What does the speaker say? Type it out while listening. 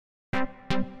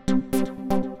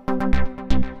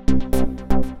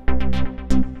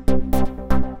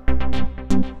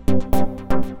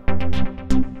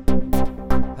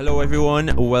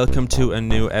everyone, welcome to a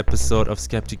new episode of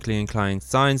Skeptically Inclined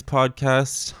Science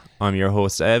Podcast. I'm your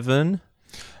host Evan.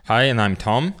 Hi, and I'm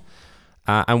Tom.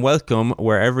 And welcome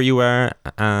wherever you are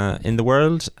in the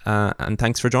world, and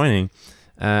thanks for joining.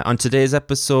 On today's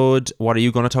episode, what are you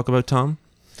going to talk about, Tom?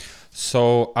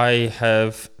 So I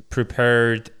have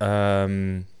prepared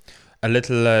a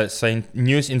little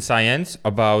news in science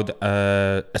about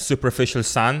a superficial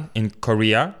sun in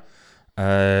Korea.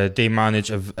 They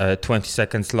manage a 20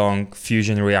 seconds long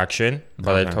fusion reaction,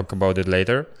 but I'll talk about it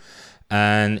later.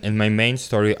 And in my main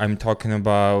story, I'm talking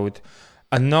about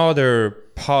another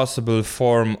possible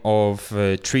form of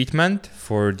treatment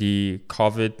for the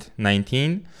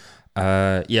COVID-19.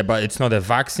 But it's not a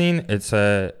vaccine. It's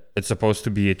supposed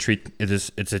to be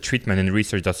it's a treatment in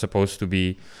research that's supposed to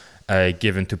be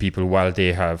given to people while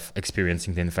they have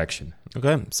experiencing the infection.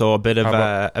 Okay, so a bit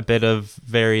of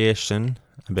variation.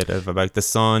 A bit of about the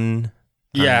sun.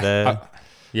 I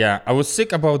was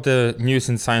sick about the news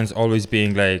in science always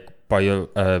being like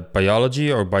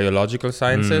biology or biological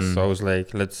sciences. So I was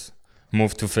like, let's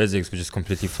move to physics, which is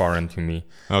completely foreign to me.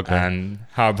 Okay. And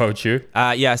how about you?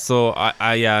 So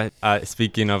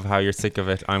speaking of how you're sick of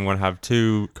it, I'm going to have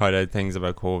two kind of things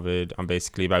about COVID. I'm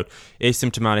basically about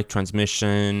asymptomatic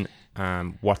transmission.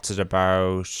 What's it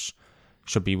about?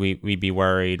 Should we be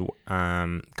worried?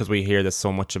 Because we hear this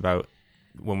so much about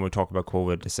when we talk about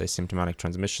COVID, this asymptomatic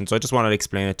transmission. So I just wanted to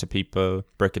explain it to people,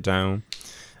 break it down,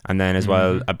 and then as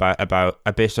well about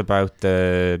this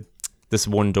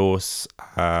one dose,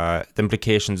 the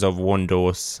implications of one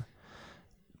dose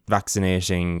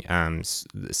vaccinating.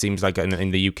 Seems like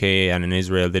in the UK and in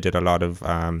Israel they did a lot of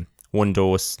one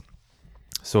dose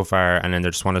so far, and then they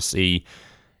just want to see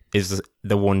is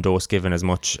the one dose given as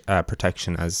much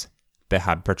protection as they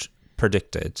had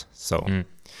predicted. So.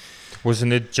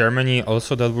 Wasn't it Germany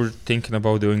also that were thinking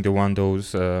about doing the one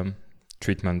dose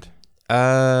treatment?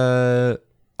 I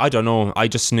don't know. I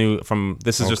just knew from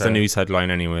this is just a news headline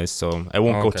anyways, so I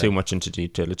won't go too much into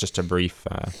detail. It's just a brief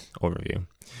overview.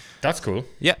 That's cool.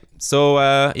 Yeah.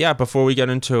 So before we get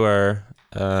into our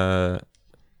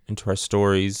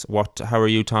stories, how are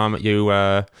you, Tom?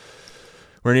 We're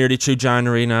nearly through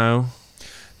January now.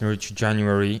 Nearly through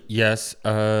January, yes.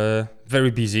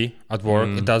 Very busy at work.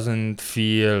 It doesn't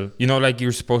feel, like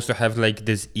you're supposed to have like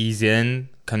this ease in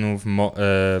kind of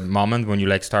moment when you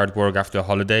like start work after a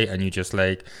holiday and you just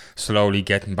like slowly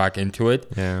getting back into it.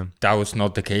 Yeah, that was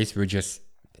not the case. We're just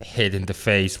hit in the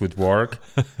face with work,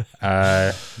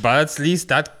 but at least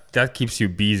that keeps you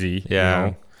busy.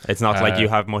 Yeah, it's not like you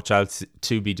have much else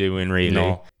to be doing really.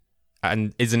 No.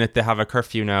 And isn't it they have a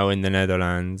curfew now in the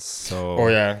Netherlands? So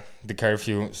the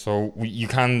curfew. So you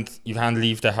can't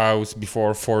leave the house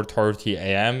before 4:30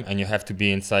 a.m. and you have to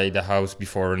be inside the house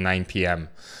before 9 p.m.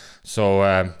 So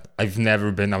I've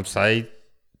never been outside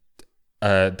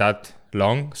that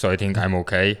long, so I think I'm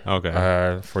okay.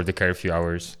 For the curfew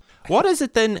hours. What is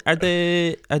it then? Is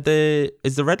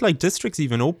the red light districts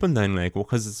even open then? Like,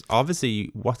 because obviously,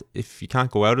 what if you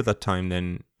can't go out at that time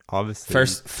then? Obviously.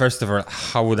 First of all,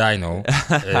 how would I know?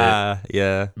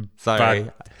 Yeah. Sorry,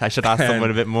 I should ask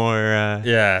someone a bit more.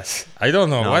 Yes, I don't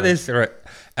know what is the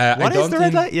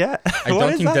red light? Yeah, I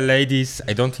don't think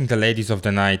the ladies of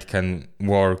the night can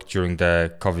work during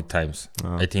the COVID times.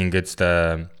 Oh. I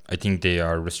think they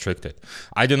are restricted.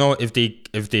 I don't know if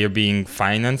they are being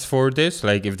financed for this,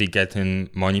 like if they get in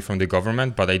money from the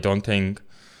government, but I don't think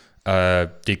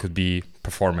they could be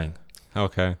performing.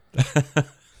 Okay.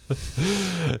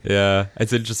 Yeah,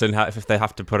 it's interesting if they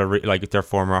have to put their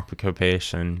former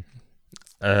occupation.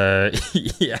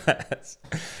 Yes.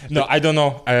 No, I don't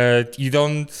know. You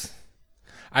don't.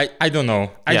 I don't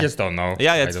know. I just don't know.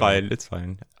 Yeah, it's fine. It's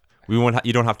fine. We won't.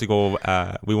 You don't have to go.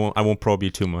 We won't. I won't probe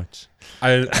you too much.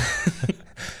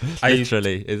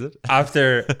 Literally, is it?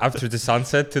 After the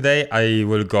sunset today, I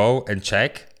will go and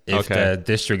check if the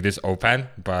district is open.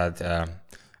 But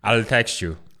I'll text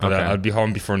you. But I'll be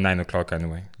home before 9 o'clock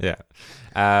anyway. Yeah.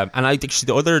 And I think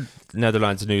the other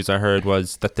Netherlands news I heard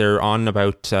was that they're on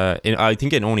about, I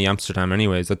think in only Amsterdam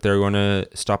anyways, that they're going to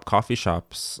stop coffee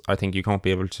shops. I think you can't be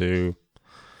able to,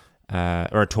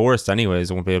 or tourists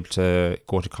anyways, won't be able to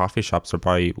go to coffee shops or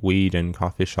buy weed in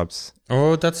coffee shops.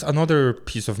 Oh, that's another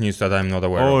piece of news that I'm not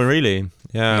aware of. Oh, really?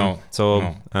 Yeah. No.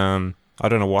 So, no. I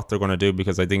don't know what they're going to do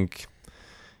because I think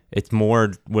it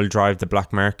more will drive the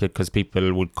black market because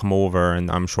people would come over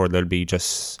and I'm sure they'll be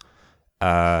just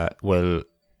will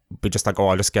be just like,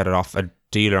 I'll just get it off a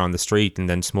dealer on the street and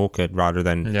then smoke it rather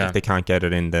than if they can't get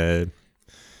it in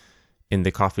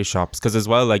the coffee shops. Because as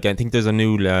well, like I think there's a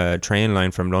new train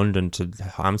line from London to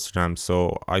Amsterdam,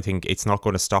 so I think it's not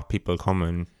going to stop people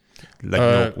coming.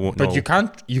 like But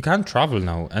you can't travel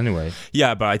now anyway.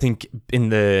 Yeah, but I think in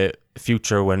the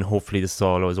future when hopefully this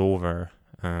all is over,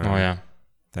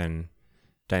 then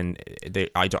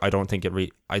I don't think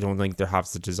I don't think there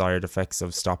has the desired effects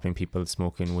of stopping people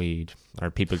smoking weed or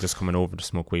people just coming over to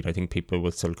smoke weed. I think people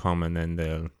will still come, and then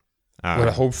they'll.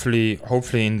 Well, hopefully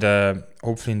in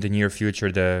the near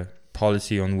future, the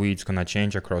policy on weed's gonna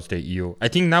change across the EU. I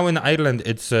think now in Ireland,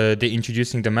 it's they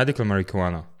introducing the medical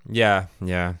marijuana. Yeah,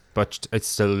 but it's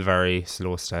still very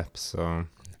slow steps. So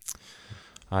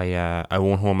I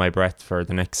won't hold my breath for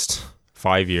the next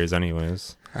 5 years,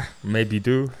 anyways. Maybe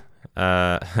do.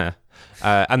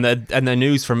 And the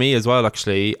news for me as well,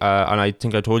 actually, and I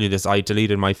think I told you this, I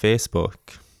deleted my Facebook.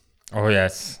 Oh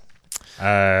yes,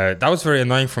 that was very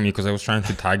annoying for me because I was trying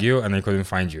to tag you and I couldn't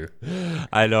find you.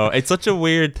 I know, it's such a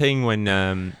weird thing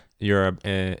when you're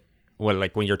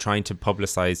like when you're trying to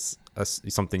publicize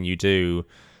something you do,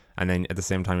 and then at the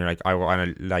same time you're like, I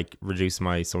want to like reduce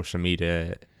my social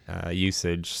media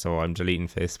usage, so I'm deleting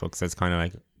Facebook. So it's kind of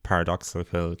like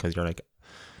paradoxical because you're like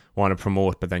want to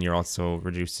promote, but then you're also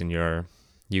reducing your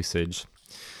usage.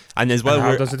 And as well, and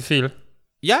how does it feel?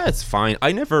 Yeah, it's fine.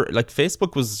 I never, like,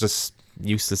 Facebook was just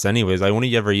useless anyways. I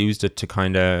only ever used it to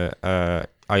kind of I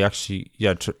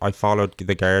followed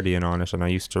The Guardian on it, and I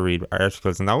used to read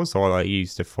articles, and that was all I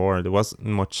used it for. There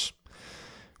wasn't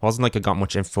like I got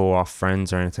much info off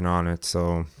friends or anything on it.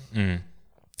 So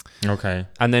okay.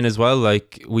 And then as well,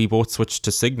 like, we both switched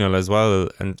to Signal as well,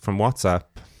 and from WhatsApp.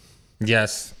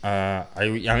 Yes,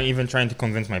 I'm even trying to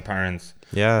convince my parents.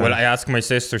 Yeah. Well, I asked my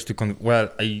sisters to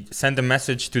I sent a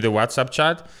message to the WhatsApp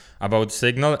chat about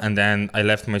Signal, and then I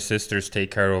left my sisters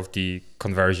take care of the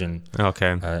conversion.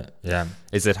 Okay. Yeah.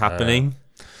 Is it happening?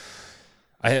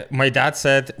 My dad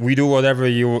said we do whatever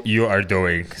you are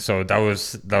doing. So that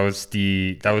was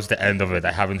the end of it.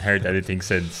 I haven't heard anything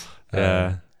since.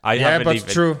 Yeah. I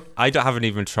haven't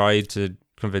even tried to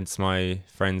convince my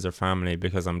friends or family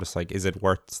because I'm just like, is it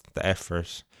worth the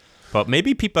effort? But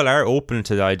maybe people are open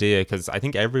to the idea because I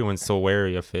think everyone's so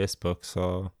wary of Facebook.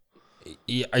 So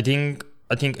yeah, I think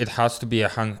it has to be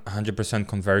 100%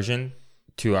 conversion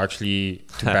to actually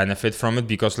to benefit from it,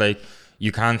 because like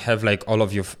you can't have like all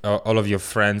of your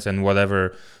friends and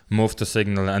whatever move to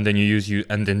Signal and then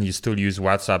you still use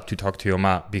WhatsApp to talk to your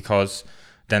mom, because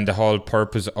then the whole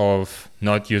purpose of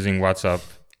not using WhatsApp,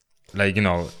 like, you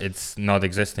know, it's not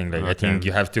existing. Like, okay. I think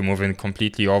you have to move in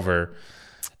completely over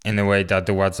in a way that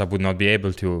the WhatsApp would not be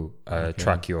able to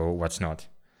track you or what's not.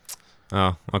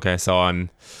 Oh, okay. So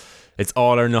it's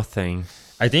all or nothing.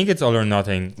 I think it's all or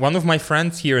nothing. One of my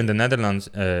friends here in the Netherlands,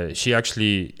 she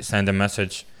actually sent a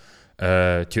message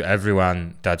to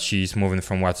everyone that she's moving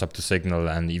from WhatsApp to Signal,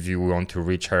 and if you want to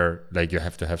reach her, like, you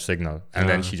have to have Signal. And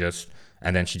then she just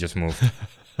moved.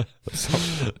 So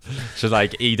she's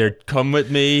like, either come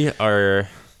with me or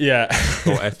go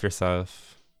F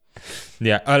yourself.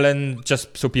 Yeah, and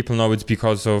just so people know, it's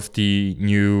because of the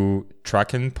new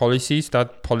tracking policies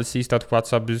that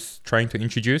WhatsApp is trying to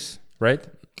introduce, right?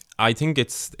 I think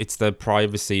it's the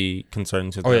privacy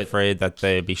concerns. They're afraid that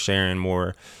they'll be sharing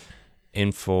more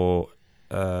info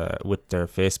with their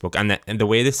Facebook, and the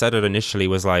way they said it initially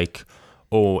was like,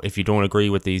 oh, if you don't agree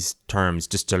with these terms,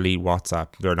 just delete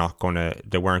WhatsApp.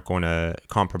 They weren't gonna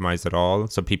compromise at all.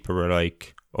 So people were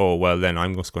like, oh, well, then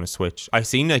I'm just gonna switch. I've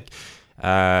seen like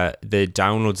the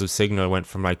downloads of Signal went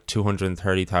from like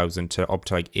 230,000 to up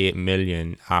to like 8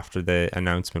 million after the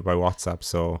announcement by WhatsApp.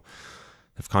 So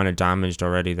they've kind of damaged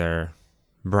already their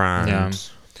brand. Yeah.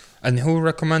 And who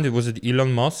recommended? Was it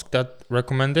Elon Musk that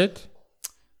recommended?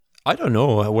 I don't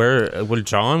know.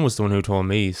 John was the one who told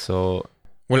me. So.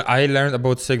 Well, I learned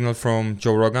about Signal from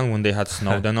Joe Rogan when they had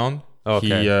Snowden on.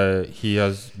 Okay. He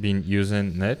has been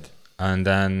using it. And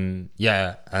then,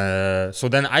 so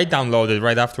then I downloaded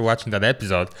right after watching that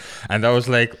episode. And that was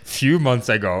like a few months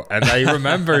ago. And I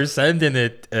remember sending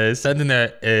an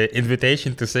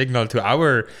invitation to Signal to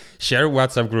our shared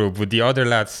WhatsApp group with the other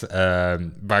lads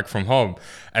back from home.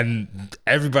 And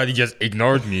everybody just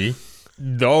ignored me.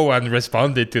 No one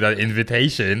responded to that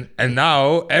invitation, and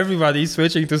now everybody's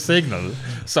switching to Signal.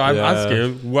 So I'm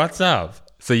asking, what's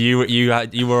up? So you were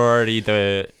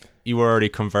already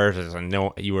converted, and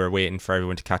you were waiting for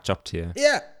everyone to catch up to you.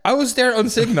 Yeah, I was there on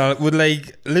Signal with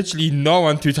like literally no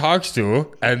one to talk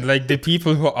to, and like the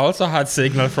people who also had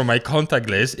Signal from my contact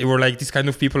list, it were like these kind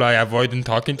of people I avoided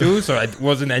talking to, so it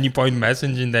wasn't any point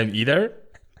messaging them either.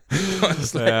 I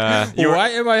was like, why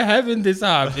am I having this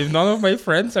app if none of my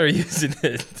friends are using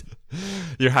it?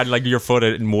 You had like your foot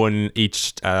in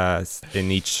each app,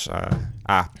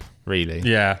 really.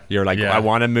 Yeah. You're like, I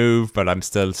want to move, but I'm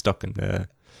still stuck in the.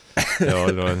 the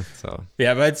old one. So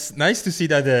Yeah, but it's nice to see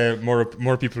that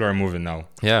more people are moving now.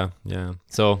 yeah.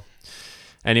 So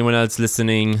anyone else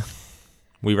listening,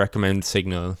 we recommend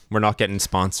Signal. We're not getting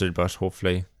sponsored, but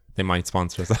hopefully they might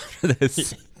sponsor us after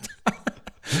this.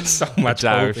 So much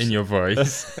doubt. hope in your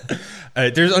voice.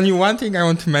 There's only one thing I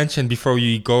want to mention before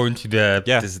you go into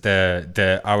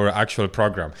our actual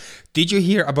program. Did you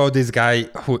hear about this guy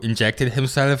who injected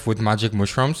himself with magic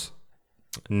mushrooms?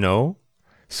 No.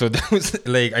 So that was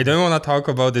like, I don't want to talk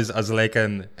about this as like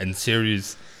an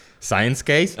serious science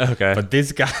case. Okay. But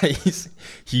this guy,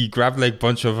 he grabbed like a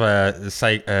bunch of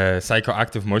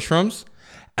psychoactive mushrooms,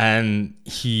 and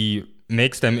he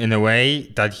makes them in a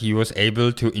way that he was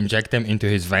able to inject them into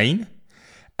his vein.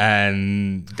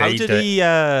 And how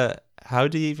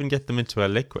did he even get them into a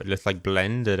liquid? It's like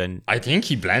blended and... I think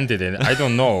he blended it. I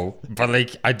don't know. But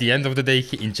like at the end of the day,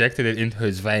 he injected it into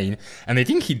his vein. And I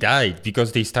think he died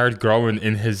because they started growing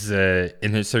in his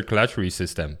circulatory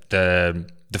system. The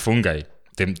fungi,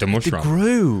 the mushroom. They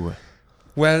grew.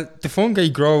 Well, the fungi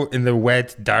grow in the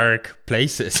wet, dark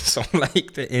places. So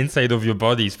like the inside of your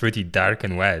body is pretty dark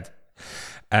and wet.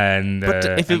 And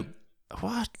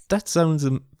what? That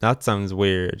sounds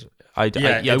weird. I would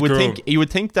grew. think you would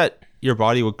think that your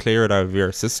body would clear it out of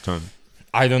your system.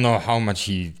 I don't know how much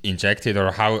he injected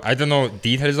or how. I don't know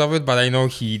details of it, but I know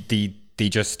they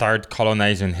just start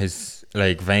colonizing his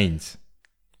like veins.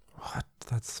 What?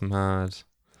 That's mad.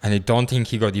 And I don't think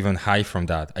he got even high from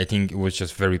that. I think it was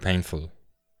just very painful.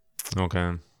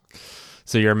 Okay.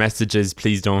 So your message is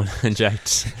please don't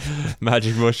inject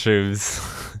magic mushrooms.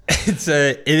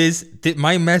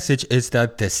 My message is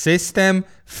that the system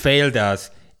failed us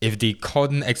if they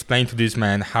couldn't explain to this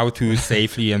man how to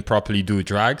safely and properly do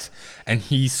drugs, and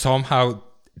he somehow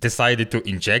decided to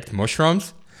inject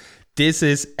mushrooms. This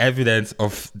is evidence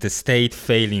of the state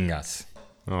failing us.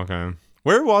 Okay.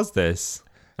 Where was this?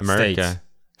 America? States.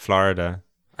 Florida?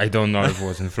 I don't know if it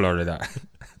was in Florida.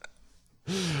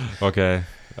 Okay.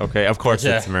 Of course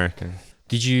Yeah. it's American.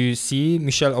 Did you see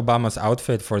Michelle Obama's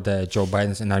outfit for the Joe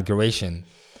Biden's inauguration?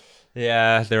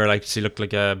 Yeah, they were like, she looked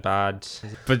like a bad...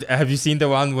 But have you seen the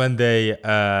one when they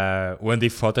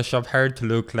Photoshop her to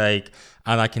look like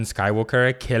Anakin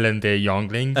Skywalker killing the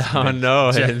younglings? Oh no,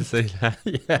 I didn't see that.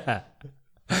 Yeah.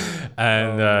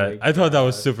 And I thought that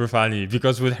was super funny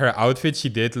because with her outfit, she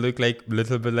did look like a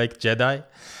little bit like Jedi.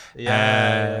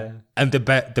 Yeah. And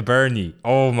the Bernie.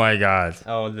 Oh my God.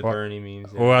 Oh, the Bernie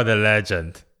memes. Yeah. What a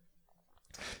legend.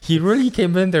 He really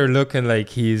came in there looking like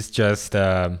he's just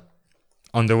on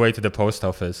the way to the post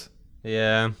office.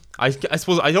 Yeah. I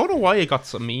suppose, I don't know why it got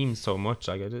some memes so much.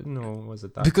 Like, I didn't know, was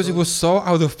it that? Because good? it was so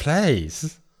out of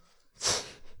place.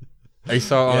 I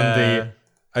saw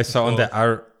on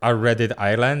our Reddit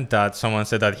island that someone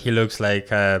said that he looks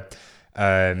like a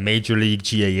Major League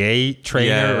GAA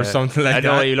trainer or something like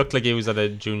that. I know, he looked like he was at a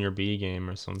Junior B game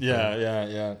or something.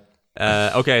 Yeah.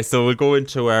 Okay, so we'll go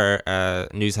into our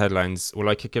news headlines. Will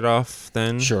I kick it off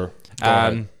then? Sure. Go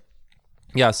ahead.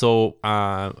 Yeah, so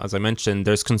as I mentioned,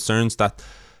 there's concerns that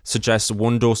suggest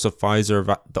one dose of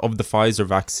the Pfizer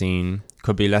vaccine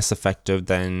could be less effective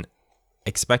than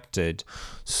expected.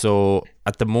 So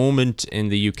at the moment in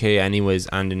the UK anyways,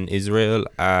 and in Israel,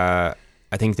 I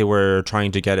think they were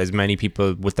trying to get as many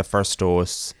people with the first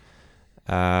dose,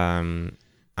 and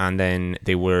then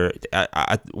they were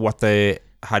what they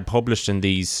had published in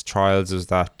these trials is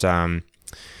that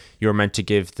you were meant to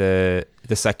give the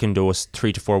second dose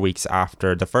 3 to 4 weeks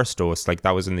after the first dose, like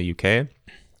that was in the UK,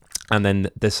 and then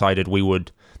decided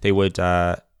they would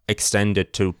extend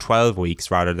it to 12 weeks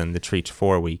rather than the 3 to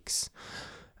 4 weeks,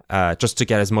 just to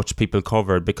get as much people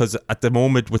covered, because at the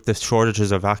moment with the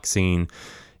shortages of vaccine,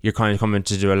 you're kind of coming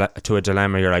to a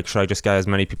dilemma. You're like, should I just get as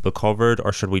many people covered,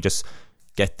 or should we just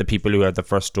get the people who have the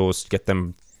first dose, get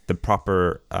them the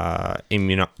proper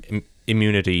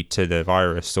immunity to the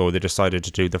virus? So they decided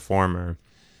to do the former.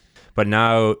 But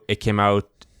now it came out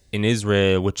in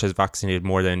Israel, which has vaccinated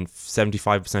more than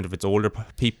 75% of its older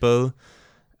people,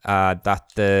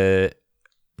 that the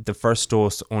first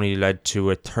dose only led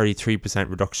to a 33%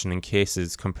 reduction in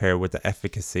cases compared with the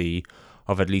efficacy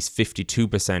of at least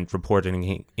 52% reported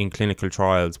in clinical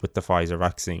trials with the Pfizer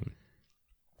vaccine.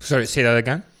 Sorry, say that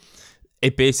again?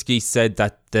 It basically said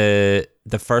that the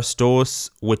first dose,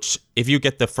 which if you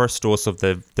get the first dose of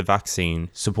the vaccine,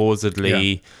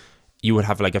 supposedly you would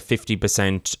have like a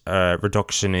 50%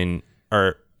 reduction in,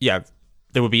 there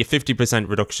would be a 50%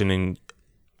 reduction in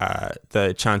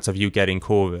the chance of you getting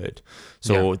COVID.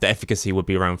 So the efficacy would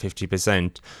be around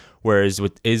 50%. Whereas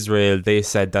with Israel, they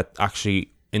said that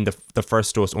actually in the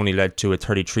first dose only led to a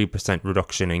 33%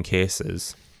 reduction in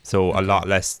cases. So a lot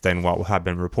less than what had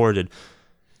been reported.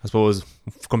 I suppose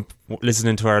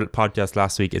listening to our podcast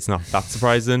last week, it's not that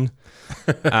surprising.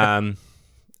 um,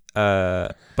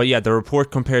 but yeah, the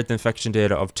report compared the infection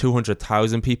data of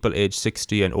 200,000 people aged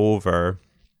 60 and over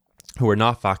who were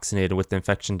not vaccinated with the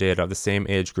infection data of the same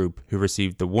age group who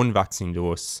received the one vaccine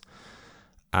dose,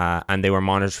 and they were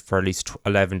monitored for at least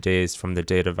 11 days from the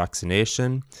date of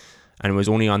vaccination. And it was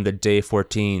only on the day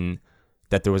 14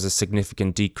 that there was a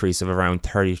significant decrease of around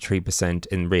 33%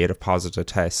 in rate of positive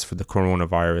tests for the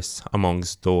coronavirus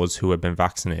amongst those who had been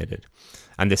vaccinated.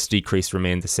 And this decrease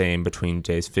remained the same between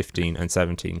days 15 and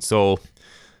 17. So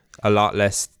a lot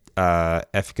less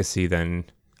efficacy than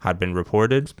had been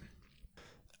reported.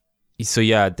 So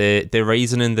yeah, the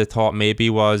reasoning, the thought maybe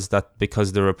was that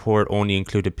because the report only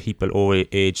included people over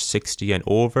age 60 and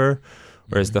over,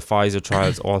 whereas the Pfizer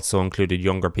trials also included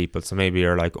younger people. So maybe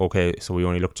you're like, okay, so we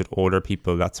only looked at older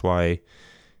people. That's why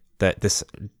this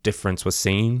difference was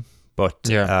seen. But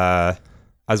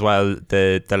as well,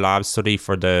 the lab study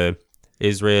for the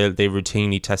Israel, they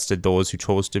routinely tested those who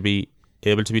chose to be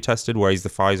able to be tested, whereas the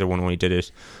Pfizer one only did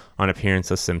it on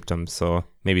appearance of symptoms. So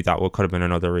maybe that could have been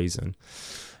another reason.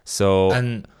 So,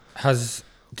 and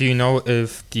do you know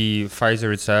if the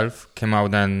Pfizer itself came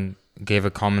out and gave a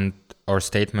comment or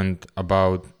statement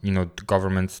about, the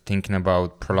government's thinking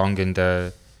about prolonging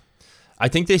the... I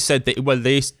think they said they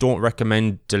don't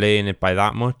recommend delaying it by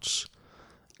that much.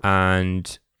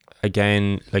 And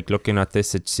again, like looking at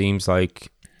this, it seems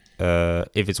like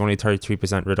if it's only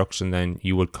 33% reduction, then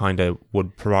you would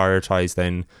prioritize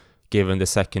then giving the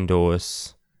second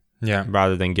dose. Yeah.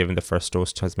 Rather than giving the first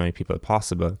dose to as many people as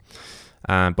possible.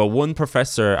 But one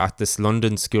professor at this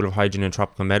London School of Hygiene and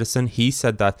Tropical Medicine, he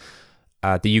said that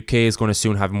the UK is going to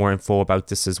soon have more info about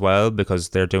this as well because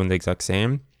they're doing the exact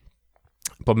same.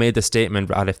 But made the statement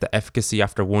that if the efficacy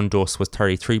after one dose was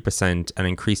 33% and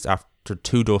increased after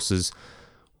two doses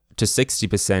to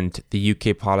 60%, the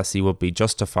UK policy would be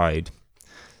justified.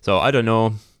 So I don't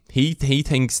know. He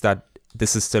thinks that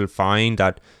this is still fine,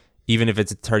 that even if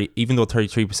it's even though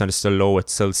 33% is still low,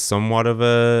 it's still somewhat of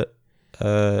a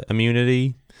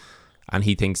immunity, and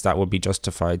he thinks that would be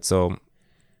justified. So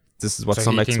this is what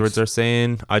some experts are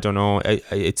saying. I don't know.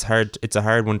 It's hard. It's a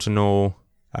hard one to know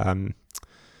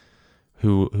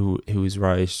who's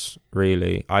right.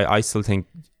 Really, I still think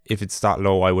if it's that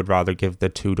low, I would rather give the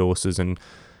two doses and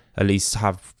at least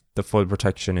have the full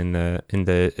protection in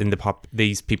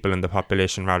these people in the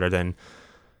population rather than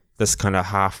this kind of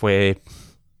halfway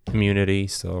immunity.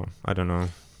 So I don't know.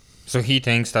 So he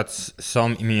thinks that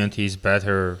some immunity is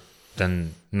better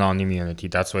than non-immunity.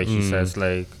 That's why he says,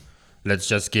 like, let's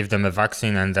just give them a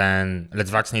vaccine and then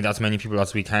let's vaccinate as many people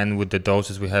as we can with the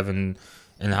doses we have in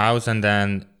house, and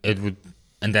then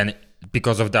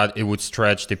because of that it would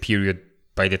stretch the period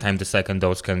by the time the second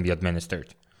dose can be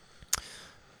administered.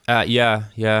 Yeah.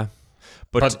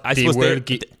 But I suppose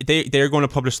they're going to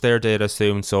publish their data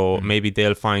soon, so maybe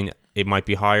they'll find it might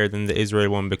be higher than the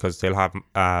Israel one because they'll have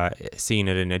seen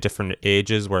it in a different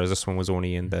ages, whereas this one was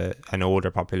only in an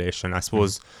older population. I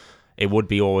suppose it would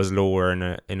be always lower in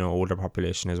an older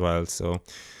population as well. So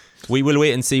we will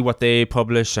wait and see what they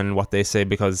publish and what they say,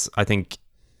 because I think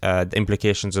the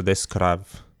implications of this could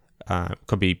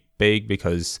be big,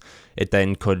 because it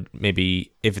then could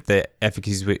maybe, if the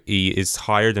efficacy is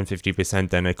higher than 50%,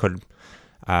 then it could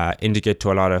indicate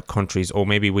to a lot of countries,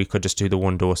 maybe we could just do the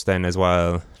one dose then as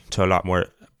well to a lot more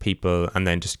people, and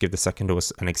then just give the second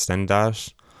dose and extend that.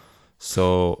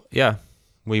 So yeah,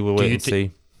 we will wait and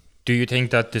see. Do you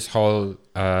think that this whole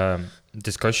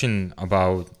discussion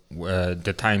about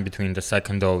the time between the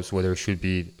second dose, whether it should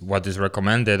be what is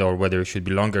recommended or whether it should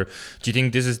be longer, do you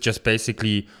think this is just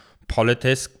basically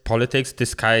politics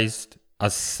disguised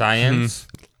as science?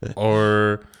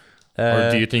 Or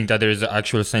do you think that there is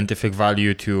actual scientific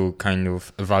value to kind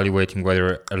of evaluating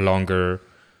whether a longer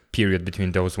period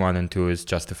between dose 1 and 2 is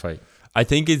justified? I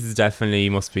think it definitely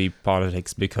must be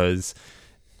politics, because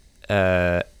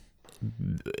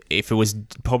if it was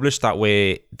published that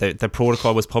way, the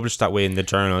protocol was published that way in the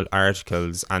journal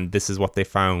articles, and this is what they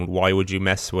found, why would you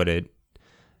mess with it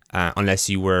unless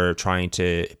you were trying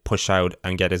to push out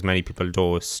and get as many people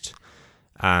dosed?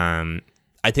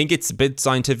 I think it's a bit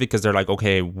scientific, because they're like,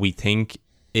 okay, we think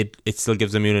it still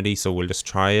gives immunity, so we'll just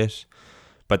try it.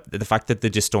 But the fact that they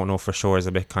just don't know for sure is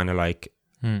a bit kind of like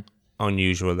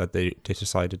unusual, that they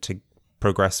decided to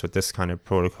progress with this kind of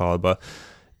protocol. But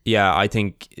yeah, I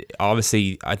think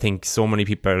so many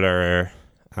people are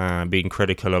being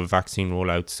critical of vaccine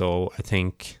rollout, so I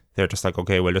think they're just like,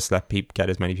 okay, we'll just let people get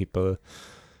as many people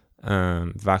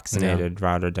vaccinated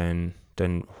rather than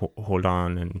hold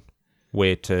on and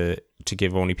wait to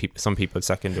give only some people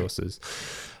second doses.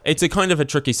 It's a kind of a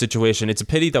tricky situation. It's a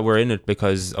pity that we're in it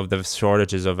because of the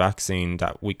shortages of vaccine,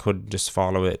 that we could just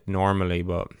follow it normally,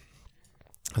 but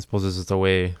I suppose this is the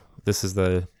way. This is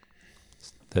the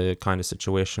kind of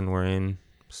situation we're in.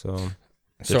 So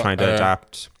they're trying to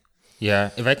adapt. Yeah,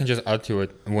 if I can just add to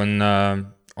it, when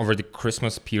over the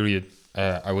Christmas period,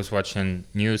 I was watching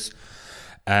news,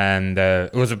 and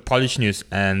it was a Polish news,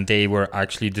 and they were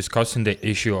actually discussing the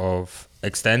issue of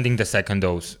extending the second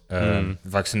dose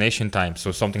vaccination time.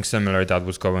 So something similar that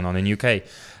was going on in UK.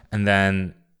 And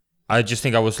then I just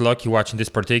think I was lucky watching this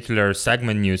particular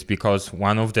segment news, because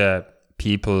one of the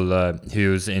people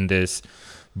who's in this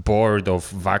board of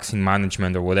vaccine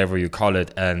management or whatever you call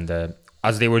it, and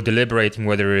as they were deliberating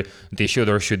whether they should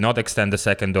or should not extend the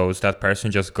second dose, that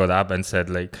person just got up and said,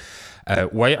 like,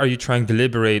 why are you trying to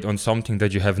deliberate on something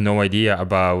that you have no idea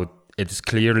about? It's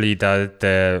clearly that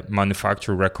the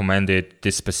manufacturer recommended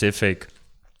this specific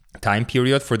time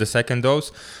period for the second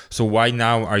dose. So why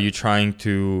now are you trying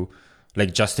to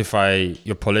like justify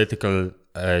your political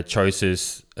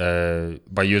choices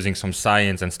by using some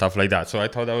science and stuff like that? So I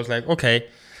thought I was like, okay,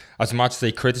 as much as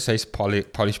they criticize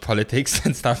Polish politics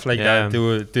and stuff like that,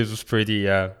 this was pretty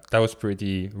that was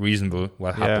pretty reasonable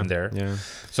what happened there. Yeah.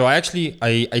 So I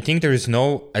think there is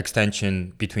no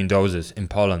extension between doses in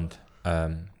Poland.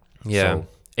 So.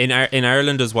 In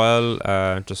Ireland as well,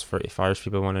 just for if Irish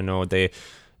people want to know,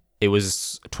 it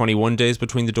was 21 days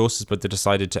between the doses, but they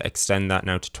decided to extend that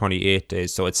now to 28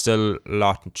 days. So it's still a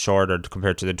lot shorter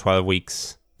compared to the 12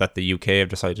 weeks that the UK have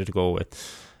decided to go with.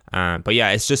 But yeah,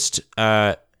 it's just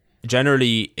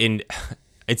generally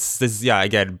it's this,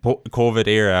 again, COVID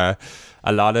era,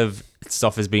 a lot of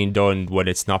stuff is being done when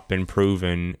it's not been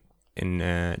proven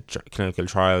in clinical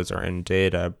trials or in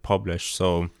data published.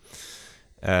 So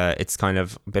it's kind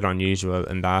of a bit unusual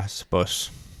in that, but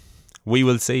we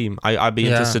will see. I'd be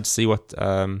interested to see what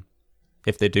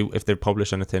if they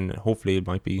publish anything. Hopefully it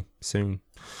might be soon.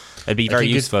 It'd be very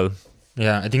useful.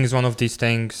 I think it's one of these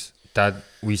things that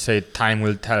we say time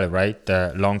will tell, right?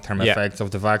 The long-term effects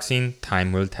of the vaccine,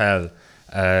 time will tell.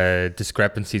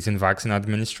 Discrepancies in vaccine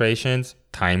administrations,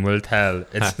 time will tell.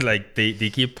 It's like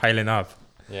they keep piling up.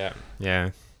 Yeah.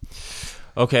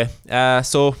 Okay.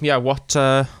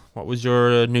 What was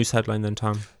your news headline then,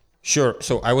 Tom? Sure.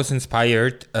 So I was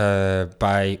inspired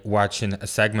by watching a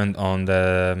segment on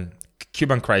the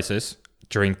Cuban crisis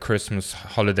during Christmas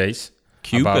holidays.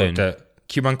 About the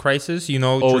Cuban crisis,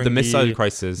 the missile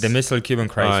crisis. The missile Cuban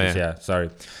crisis, sorry.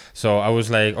 So I was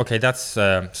like, okay, that's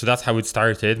how it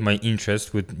started, my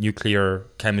interest with nuclear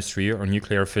chemistry or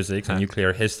nuclear physics and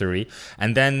nuclear history.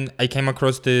 And then I came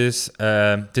across this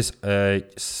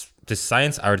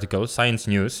science article, Science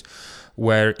News,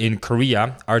 where in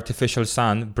Korea, artificial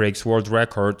sun breaks world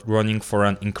record running for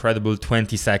an incredible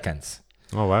 20 seconds.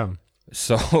 Oh, wow.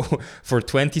 So for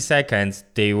 20 seconds,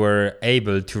 they were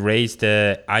able to raise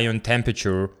the ion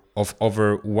temperature of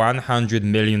over 100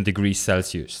 million degrees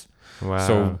Celsius. Wow.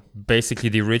 So basically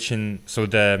so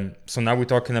now we're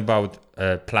talking about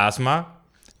plasma,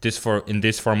 in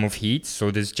this form of heat. So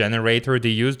this generator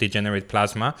they generate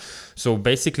plasma. So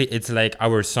basically it's like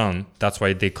our sun. That's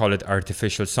why they call it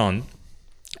artificial sun.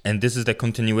 And this is the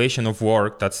continuation of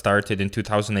work that started in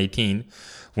 2018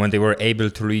 when they were able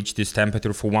to reach this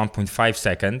temperature for 1.5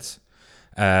 seconds.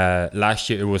 Last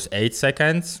year it was 8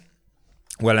 seconds.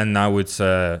 Well, and now it's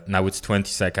 20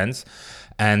 seconds.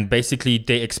 And basically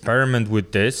they experiment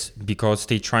with this because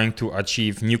they're trying to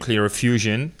achieve nuclear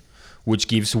fusion, which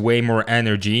gives way more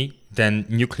energy than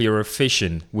nuclear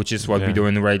fission, which is what we're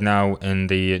doing right now in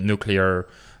the nuclear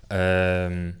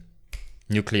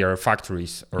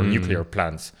factories or nuclear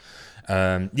plants.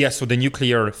 So the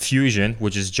nuclear fusion,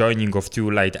 which is joining of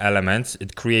two light elements,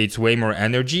 it creates way more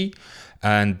energy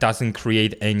and doesn't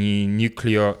create any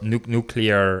nuclear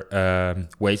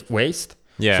waste.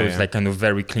 So it's like kind of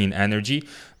very clean energy.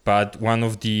 But one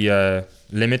of the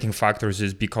limiting factors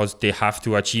is because they have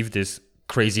to achieve this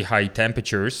crazy high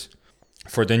temperatures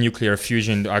for the nuclear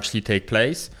fusion to actually take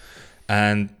place.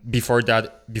 And before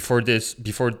this,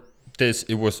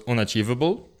 it was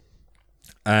unachievable.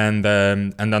 And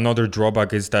another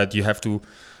drawback is that you have to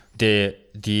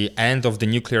the end of the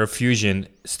nuclear fusion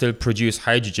still produce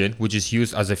hydrogen, which is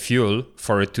used as a fuel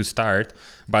for it to start,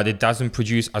 but it doesn't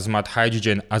produce as much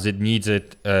hydrogen as it needs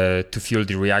it to fuel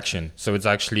the reaction. So you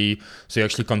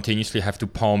actually continuously have to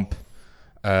pump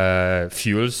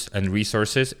fuels and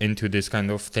resources into this kind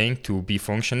of thing to be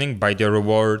functioning. But the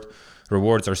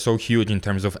rewards are so huge in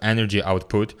terms of energy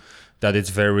output that it's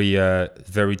very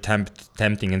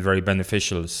tempting and very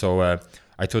beneficial. So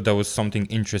I thought that was something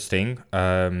interesting.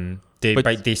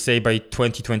 They say by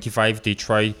 2025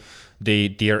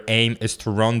 their aim is to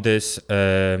run this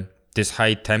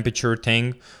high temperature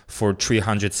thing for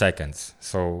 300 seconds.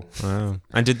 So wow.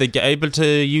 And did they get able to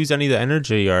use any of the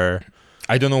energy, or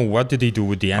I don't know what did they do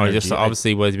with the energy. just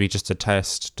obviously would be just a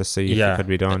test to see if it could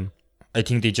be done. I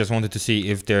think they just wanted to see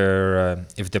if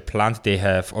if the plant they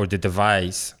have or the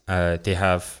device they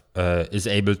have is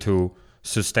able to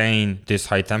sustain these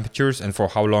high temperatures and for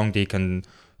how long they can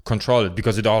control it,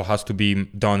 because it all has to be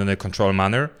done in a controlled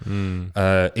manner.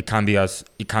 It can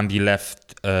be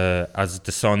left as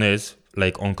the sun is,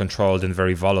 like uncontrolled and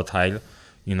very volatile,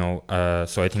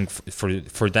 so I think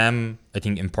for them, I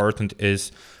think important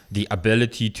is the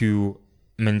ability to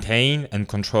maintain and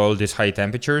control these high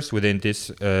temperatures within this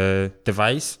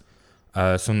device.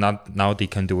 So now they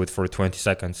can do it for 20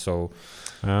 seconds. So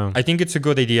I think it's a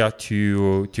good idea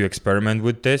to experiment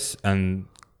with this and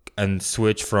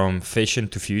switch from fission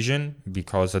to fusion,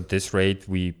 because at this rate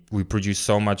we produce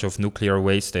so much of nuclear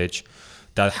wastage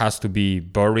that has to be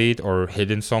buried or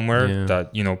hidden somewhere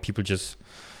that people just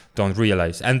don't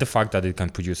realize. And the fact that it can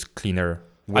produce cleaner.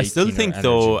 I still think energy.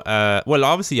 though, well,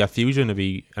 obviously, fusion would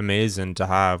be amazing to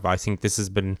have. I think this has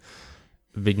been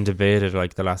debated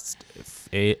like the last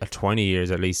 20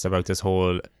 years at least about this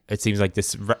whole. It seems like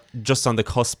this just on the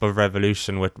cusp of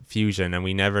revolution with fusion, and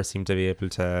we never seem to be able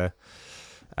to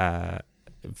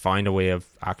find a way of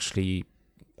actually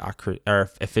accurate or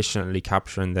efficiently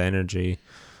capturing the energy.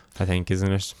 I think,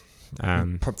 isn't it?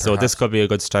 So this could be a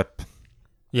good step.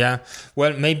 Yeah,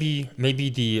 well, maybe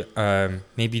the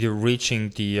reaching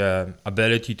the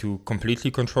ability to completely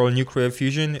control nuclear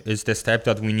fusion is the step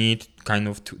that we need,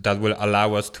 that will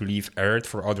allow us to leave Earth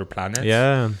for other planets.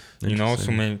 Yeah, maybe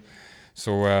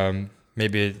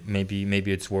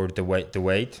it's worth the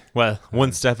wait. Well,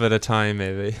 one step at a time,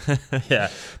 maybe. Yeah,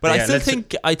 but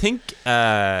I think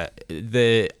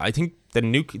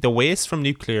the waste from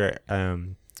nuclear,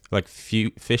 like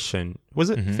fission, was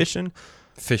it fission?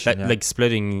 Fission, like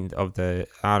splitting of the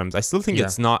atoms. I still think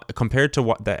it's not, compared to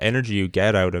what the energy you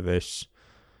get out of it.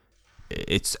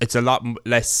 It's a lot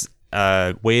less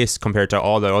waste compared to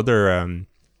all the other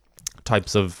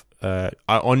types of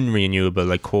unrenewable,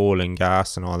 like coal and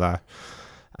gas and all that.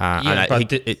 I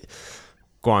think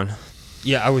go on.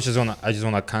 Yeah, I just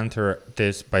wanna counter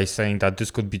this by saying that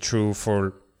this could be true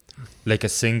for like a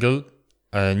single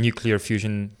nuclear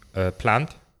fusion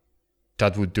plant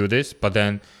that would do this, but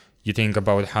then you think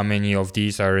about how many of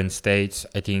these are in states.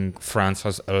 I think France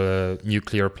has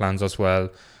nuclear plants as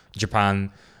well.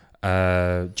 Japan,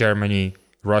 Germany,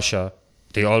 Russia,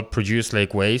 they all produce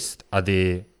like waste at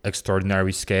the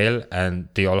extraordinary scale, and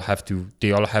they all have to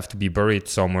be buried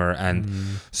somewhere. And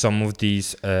some of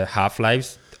these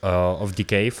half-lives of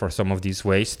decay for some of these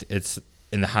waste, it's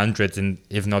in hundreds and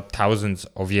if not thousands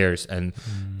of years. And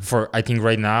I think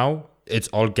right now it's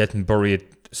all getting buried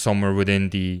somewhere within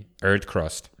the earth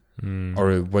crust.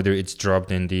 Or whether it's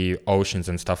dropped in the oceans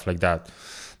and stuff like that.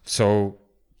 So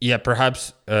yeah,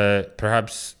 perhaps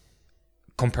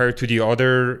compared to the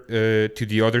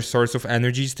other source of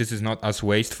energies, this is not as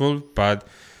wasteful. But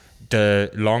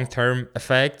the long-term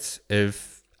effects,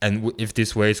 if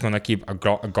this way is gonna keep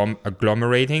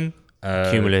agglomerating,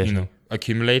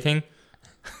 accumulating,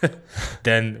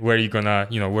 then where are you gonna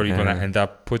end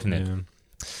up putting it?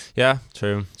 Yeah,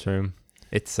 true.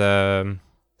 It's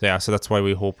yeah, so that's why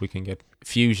we hope we can get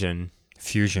fusion,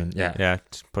 yeah,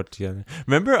 to put together.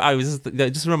 Remember,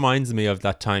 that just reminds me of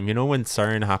that time, when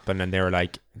CERN happened and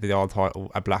they all thought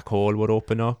a black hole would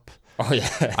open up. Oh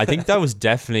yeah. I think that was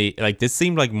definitely, this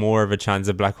seemed like more of a chance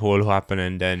of black hole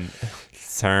happening than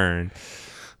CERN.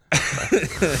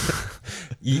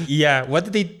 Yeah,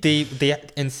 what did they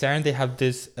in CERN they have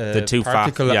this the two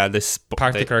particle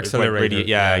particle accelerator.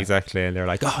 Exactly, and they're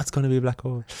like, oh, it's going to be a black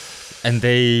hole. And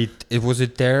that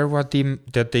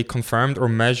they confirmed or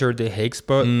measured the Higgs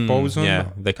boson? Yeah,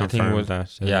 they confirmed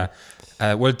that. Yeah.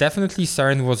 Well, definitely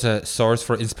CERN was a source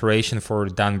for inspiration for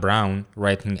Dan Brown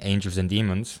writing Angels and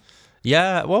Demons.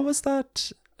 Yeah, what was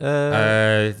that?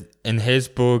 In his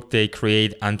book, they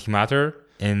create antimatter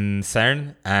in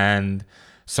CERN, and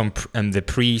the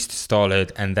priest stole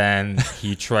it, and then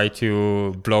he tried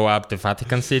to blow up the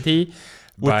Vatican City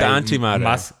with the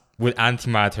antimatter. With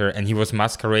antimatter, and he was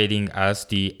masquerading as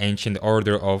the ancient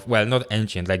order of, well, not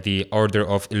ancient, like the order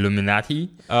of Illuminati.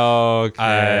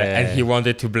 Okay. And he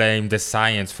wanted to blame the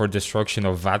science for destruction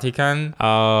of Vatican.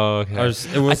 Okay.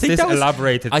 It was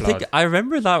elaborated plot. I think I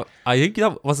remember that. I think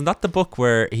that wasn't that the book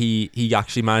where he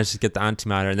actually managed to get the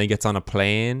antimatter and then gets on a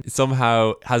plane,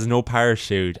 somehow has no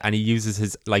parachute, and he uses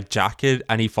his jacket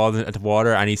and he falls into the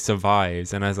water and he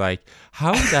survives. And I was like,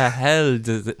 how the hell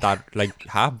does that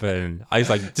happen? I was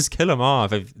like, just just kill him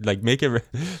off. Like make it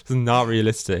it's not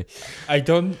realistic. I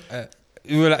don't.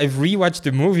 Well, I've rewatched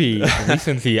the movie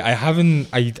recently. I haven't.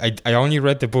 I only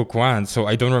read the book once, so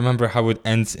I don't remember how it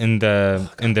ends in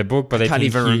the book. But I can't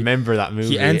think even remember that movie.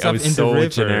 He ends up in the river.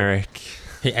 Generic.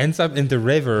 He ends up in the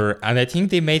river, and I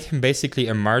think they made him basically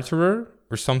a martyr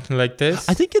or something like this.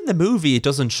 I think in the movie it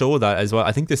doesn't show that as well.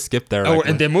 I think they skipped there. Oh,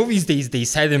 in the movies they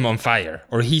set him on fire,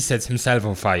 or he sets himself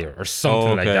on fire, or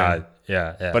something like that.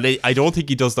 Yeah. But I don't think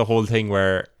he does the whole thing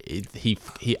where he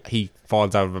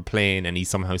falls out of a plane and he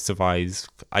somehow survives.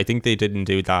 I think they didn't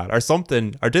do that or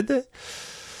something. Or did they?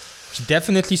 He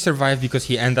definitely survived because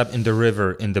he ended up in the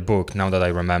river in the book, now that I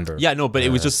remember. Yeah, no, but it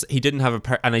was just, he didn't have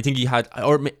and I think he had,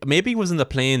 or maybe it was in the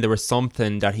plane, there was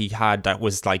something that he had that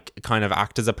was like kind of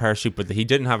act as a parachute, but he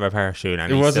didn't have a parachute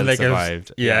and he still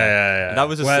survived. Yeah. That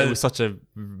was just, it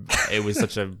was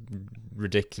such a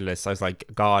ridiculous. I was like,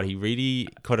 God, he really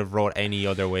could have wrote any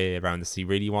other way around this. He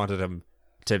really wanted him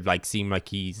to like seem like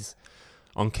he's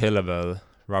unkillable,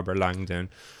 Robert Langdon.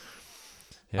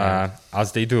 Yeah.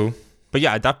 As they do. But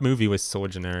yeah, that movie was so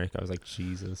generic. I was like,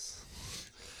 Jesus.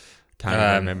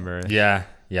 Can't remember. Yeah.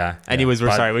 Anyways,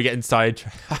 we're getting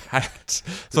sidetracked.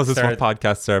 So this is what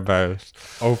podcasts are about.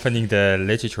 Opening the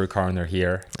literature corner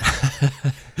here.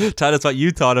 Tell us what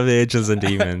you thought of Angels and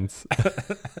Demons.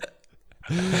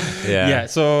 Yeah.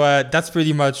 So that's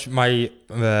pretty much my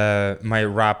my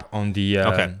wrap on the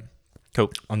okay.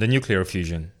 Cool. On the nuclear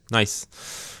fusion. Nice.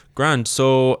 Grand.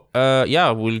 So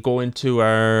we'll go into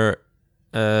our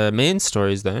main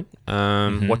stories then.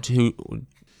 I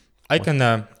can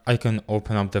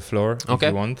open up the floor if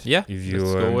you want. Yeah. If you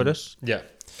let's go with it. Yeah.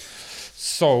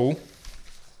 So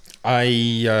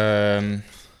I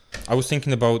was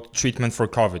thinking about treatment for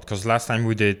COVID because last time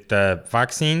we did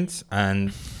vaccines,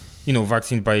 and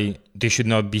vaccines they should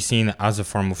not be seen as a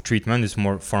form of treatment. It's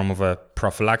more form of a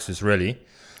prophylaxis, really.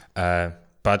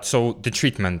 But so the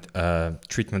treatment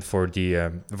for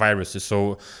the viruses.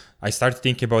 So I started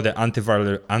thinking about the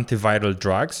antiviral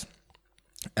drugs,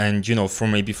 and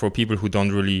for people who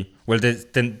don't really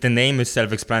the name is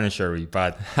self-explanatory,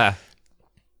 but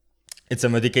it's a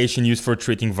medication used for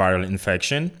treating viral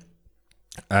infection,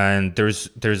 and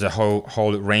there's a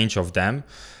whole range of them.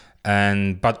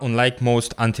 But unlike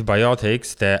most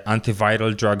antibiotics, the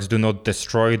antiviral drugs do not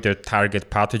destroy the target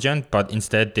pathogen, but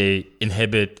instead they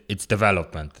inhibit its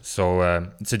development. So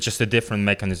it's just a different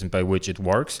mechanism by which it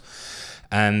works.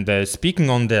 And speaking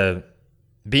on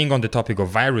being on the topic of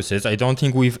viruses, I don't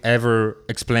think we've ever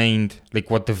explained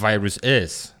what the virus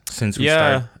is since we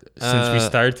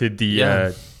started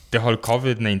the whole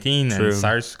COVID-19 and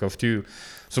SARS-CoV-2.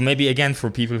 So maybe again for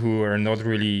people who are not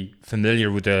really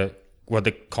familiar with what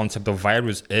the concept of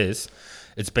virus is,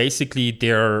 it's basically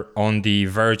they're on the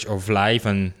verge of life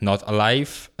and not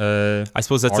alive. I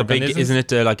suppose that's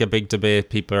isn't it like a big debate?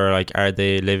 People are like, are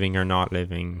they living or not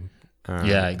living?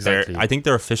 Yeah, exactly. I think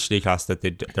they're officially classed that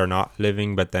they're not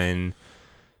living, but then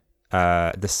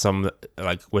there's some,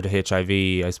 like with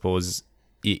HIV, I suppose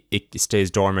it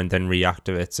stays dormant, then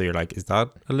reactivates. So you're like, is that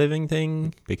a living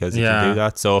thing? Because it can do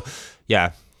that. So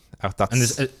yeah, that's...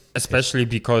 And especially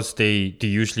because they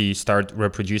usually start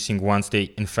reproducing once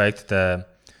they infect the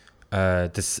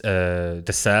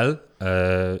cell.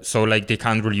 So like they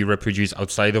can't really reproduce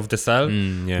outside of the cell,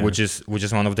 which is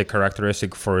one of the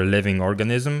characteristics for a living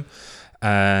organism.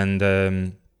 And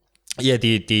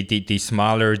they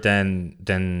smaller than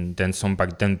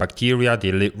bacteria.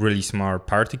 They're really small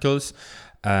particles,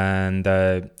 and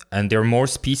there are more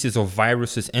species of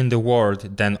viruses in the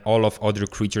world than all of other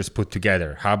creatures put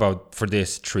together. How about for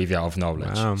this trivia of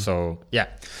knowledge? Wow. So yeah.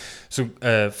 So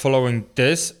following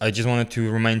this, I just wanted to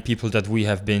remind people that we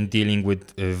have been dealing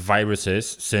with viruses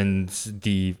since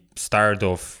the start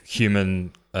of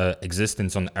human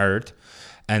existence on Earth.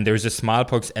 And there's a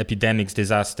smallpox epidemics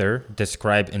disaster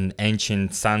described in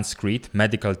ancient Sanskrit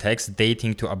medical texts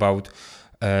dating to about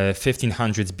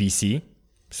 1500s BC.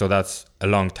 So that's a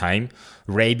long time.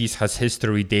 Rabies has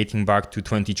history dating back to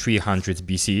 2300s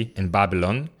BC in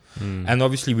Babylon. And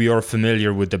obviously we are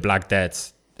familiar with the Black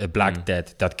Death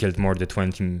that killed more than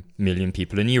 20 million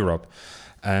people in Europe.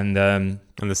 And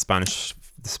the Spanish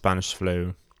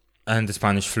flu. And the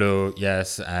Spanish flu,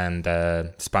 yes. And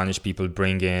Spanish people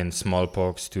bring in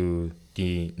smallpox to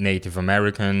the Native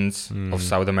Americans, of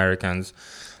South Americans.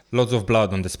 Lots of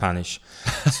blood on the Spanish.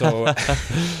 So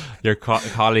your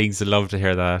colleagues love to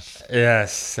hear that.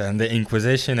 Yes, and the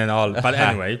Inquisition and all. But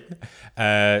anyway,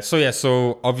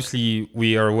 so obviously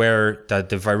we are aware that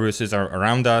the viruses are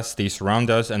around us, they surround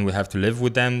us, and we have to live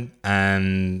with them.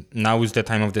 And now is the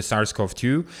time of the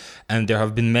SARS-CoV-2, and there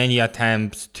have been many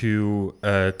attempts to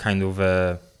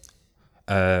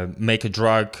make a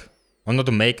drug, or not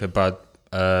to make it, but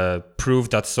prove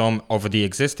that some of the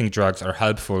existing drugs are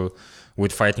helpful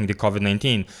with fighting the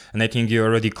COVID-19. And I think you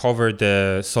already covered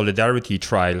the Solidarity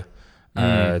trial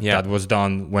that was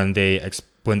done when they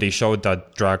showed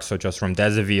that drugs such as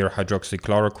remdesivir,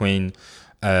 hydroxychloroquine,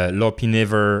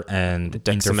 lopinavir, and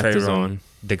Dexamethasone.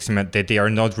 That they are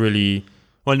not really...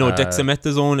 Well, no,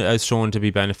 dexamethasone is shown to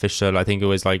be beneficial. I think it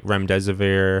was like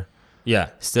remdesivir. Yeah.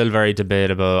 Still very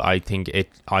debatable. I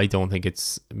don't think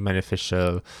it's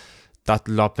beneficial. That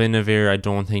lopinavir, I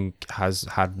don't think has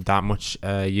had that much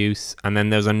use. And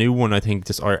then there's a new one, I think,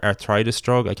 this arthritis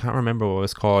drug. I can't remember what it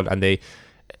was called. And they,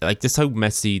 like, this is how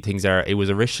messy things are. It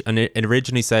was it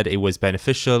originally said it was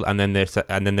beneficial, and then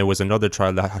there was another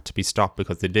trial that had to be stopped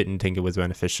because they didn't think it was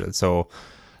beneficial. So,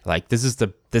 like, this is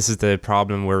the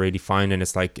problem we're really finding.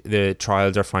 It's like the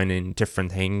trials are finding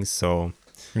different things. So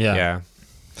yeah.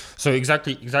 So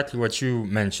exactly what you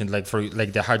mentioned, like for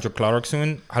like the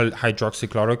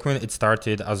hydroxychloroquine, it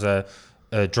started as a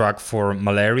drug for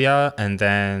malaria, and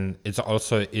then it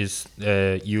also is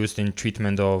used in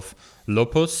treatment of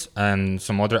lupus and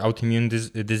some other autoimmune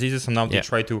diseases. And now they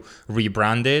try to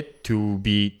rebrand it to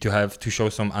show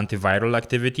some antiviral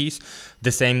activities.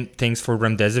 The same things for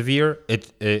remdesivir.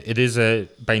 It is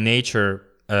by nature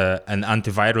an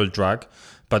antiviral drug,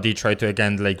 but they try to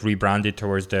again like rebrand it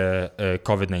towards the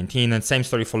COVID-19, and same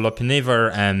story for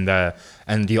lopinavir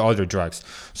and the other drugs.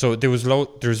 So there's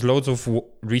loads of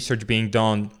research being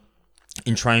done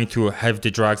in trying to have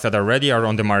the drugs that already are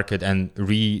on the market and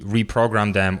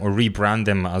reprogram them or rebrand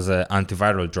them as an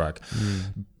antiviral drug.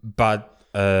 But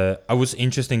I was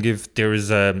interested if there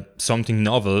is something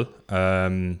novel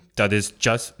that is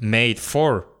just made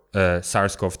for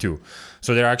SARS-CoV-2.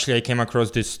 So I came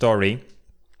across this story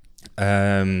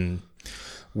where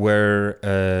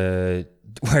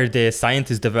the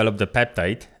scientists developed a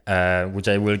peptide, which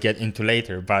I will get into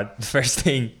later. But the first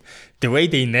thing, the way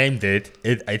they named it,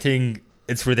 I think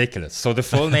it's ridiculous. So the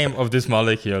full name of this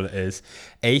molecule is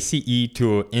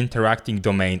ACE2 interacting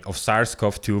domain of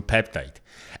SARS-CoV-2 peptide.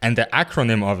 And the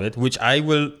acronym of it, which I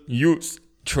will use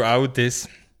throughout this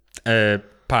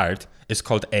part, is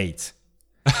called AIDS.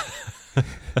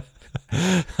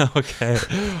 Okay,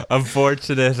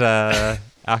 unfortunate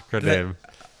acronym.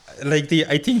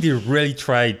 I think they really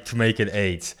tried to make it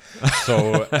AIDS.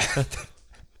 So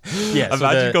yeah.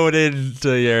 Imagine going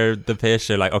into the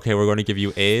patient like, okay, we're going to give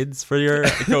you AIDS for your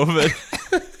COVID,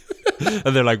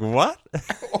 and they're like, what?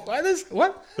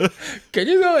 What? Can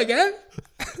you go again?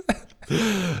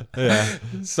 Yeah.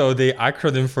 So the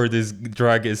acronym for this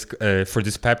drug is for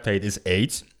this peptide is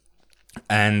AIDS,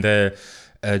 and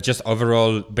just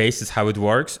overall basis how it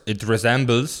works. It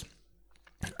resembles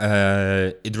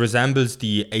the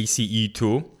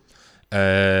ACE2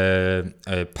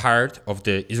 part of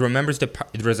the. It resembles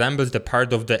the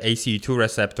part of the ACE2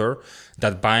 receptor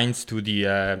that binds to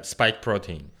the spike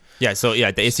protein. Yeah. So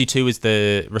the ACE2 is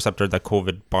the receptor that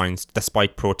COVID binds. The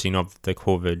spike protein of the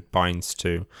COVID binds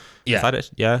to. Yeah. Is that it?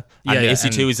 Yeah. And the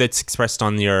ACE2 is it's expressed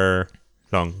on your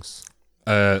lungs.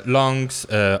 Lungs,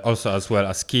 also as well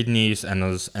as kidneys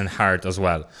and heart as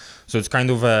well. So it's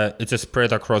kind of a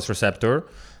spread across receptor,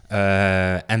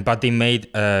 but they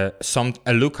made a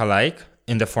lookalike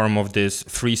in the form of this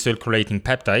free circulating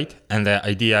peptide, and the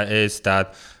idea is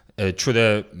that through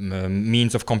the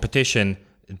means of competition,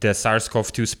 the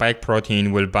SARS-CoV-2 spike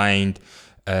protein will bind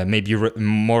maybe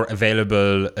more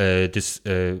available this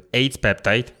AIDS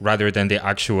peptide rather than the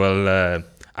actual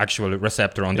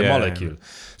receptor on the molecule.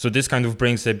 So this kind of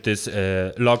brings up this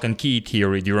lock and key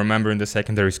theory. Do you remember in the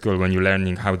secondary school when you're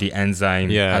learning how the enzyme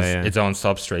has its own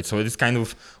substrate? So this kind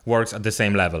of works at the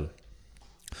same level.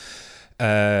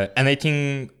 And I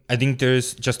think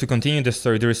there's, just to continue the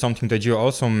story, there is something that you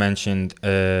also mentioned.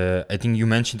 I think you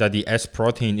mentioned that the S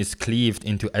protein is cleaved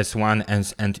into S1 and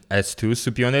S2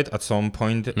 subunit at some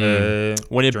point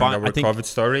when it during our COVID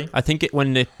story. I think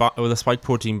when the spike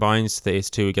protein binds to the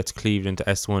S2, it gets cleaved into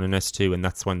S1 and S2, and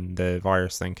that's when the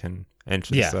virus then can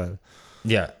enter the cell.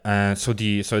 Yeah, so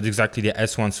it's exactly the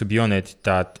S1 subunit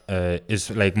that is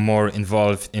like more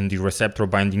involved in the receptor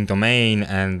binding domain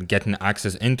and getting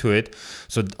access into it.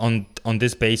 So on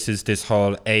this basis, this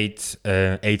whole AIDS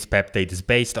peptide is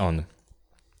based on.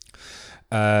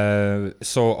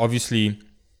 So obviously,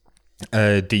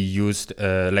 they used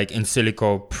like in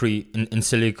silico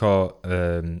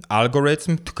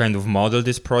algorithm to kind of model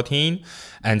this protein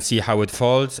and see how it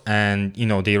folds, and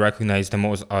they recognize the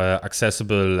most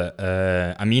accessible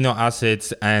amino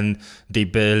acids, and they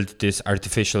build this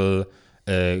artificial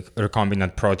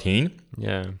recombinant protein.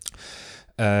 Yeah.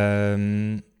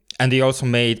 And And they also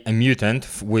made a mutant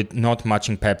with not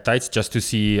matching peptides just to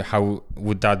see how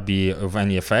would that be of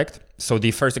any effect. So the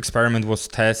first experiment was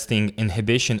testing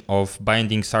inhibition of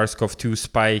binding SARS-CoV-2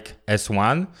 spike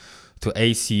S1 to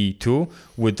AC2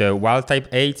 with the wild type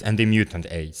AIDS and the mutant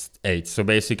AIDS. So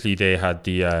basically they had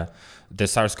the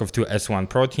SARS-CoV-2 S1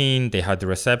 protein, they had the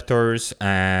receptors,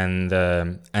 and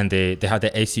they had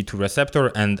the AC2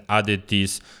 receptor, and added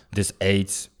this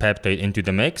AIDS peptide into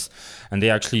the mix, and they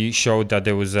actually showed that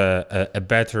there was a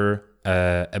better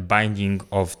a binding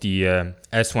of the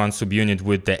S1 subunit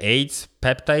with the AIDS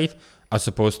peptide as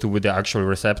opposed to with the actual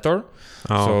receptor.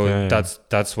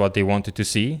 That's what they wanted to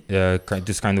see,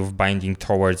 this kind of binding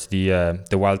towards the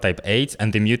wild type AIDS,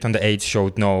 and the mutant AIDS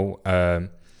showed no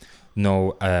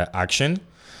action.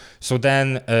 So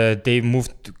then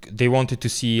they wanted to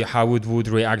see how it would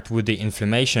react with the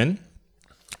inflammation.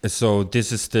 So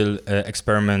this is still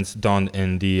experiments done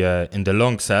in the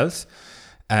lung cells,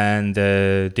 and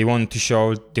they want to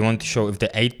show if the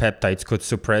AIDS peptides could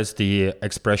suppress the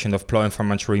expression of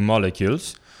pro-inflammatory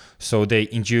molecules. So they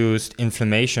induced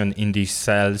inflammation in these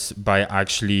cells by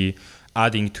actually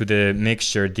adding to the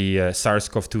mixture the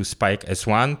SARS-CoV-2 spike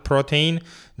S1 protein.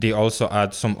 They also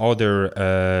add some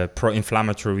other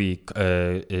pro-inflammatory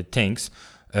things,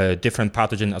 different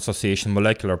pathogen association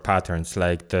molecular patterns,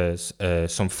 like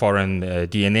some foreign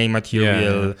DNA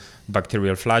material,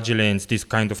 bacterial flagellants. These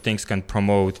kind of things can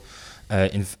promote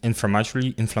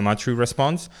inflammatory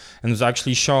response. And it was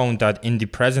actually shown that in the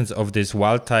presence of this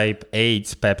wild type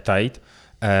AIDS peptide,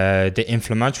 the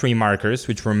inflammatory markers,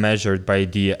 which were measured by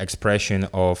the expression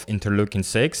of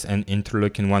interleukin-6 and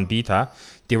interleukin-1 beta,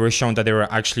 they were shown that they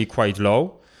were actually quite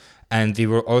low. And they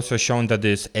were also shown that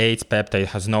this AIDS peptide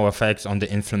has no effects on the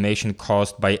inflammation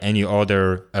caused by any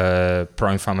other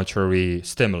pro-inflammatory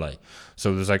stimuli.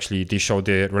 So they showed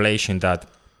the relation that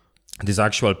this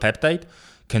actual peptide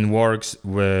can work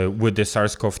with the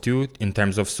SARS-CoV-2 in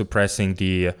terms of suppressing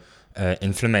the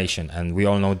inflammation. And we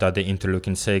all know that the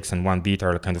interleukin-6 and 1 beta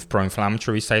are kind of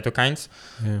pro-inflammatory cytokines,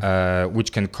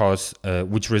 which can cause,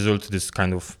 which result in this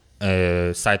kind of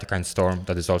cytokine storm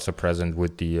that is also present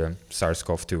with the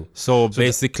SARS-CoV-2. So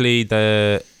basically,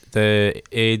 the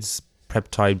AIDS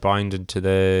peptide binding to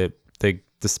the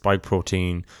spike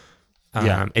protein,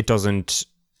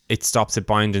 it stops it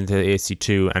binding to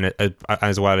AC2, and it,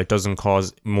 as well, it doesn't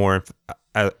cause more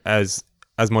as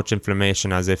much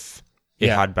inflammation as if it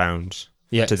had bound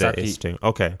to the AC2.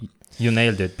 Okay, you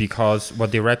nailed it, because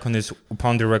what they reckon is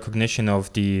upon the recognition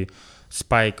of the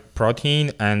spike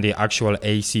protein and the actual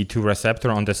AC2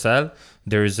 receptor on the cell,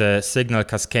 there is a signal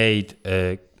cascade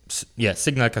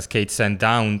sent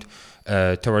down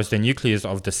towards the nucleus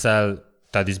of the cell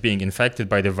that is being infected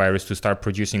by the virus to start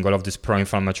producing all of these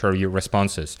pro-inflammatory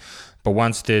responses. But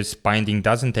once this binding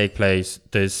doesn't take place,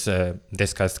 this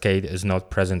cascade is not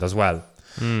present as well.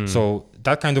 So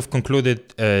that kind of concluded,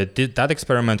 that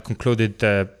experiment concluded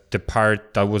the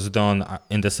part that was done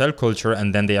in the cell culture,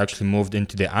 and then they actually moved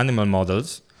into the animal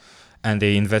models, and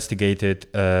they investigated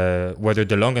whether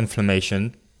the lung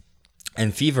inflammation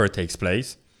and fever takes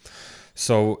place.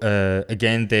 So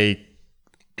again, they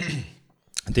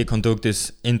conduct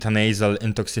this intranasal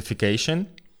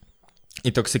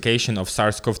intoxication of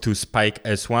SARS-CoV-2 spike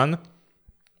S1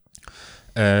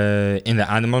 in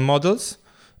the animal models,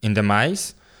 in the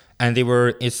mice. And they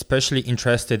were especially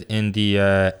interested in the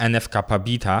NF-kappa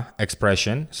beta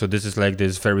expression. So this is like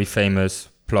this very famous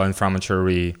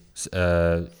pro-inflammatory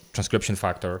transcription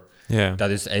factor that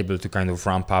is able to kind of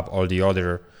ramp up all the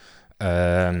other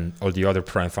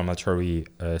pro-inflammatory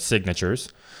signatures.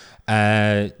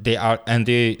 They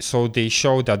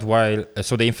show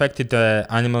that they infected the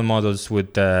animal models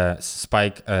with the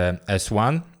spike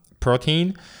S1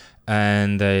 protein,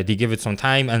 and they give it some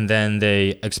time, and then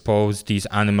they expose these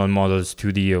animal models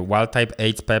to the wild type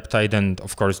AIDS peptide and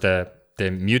of course the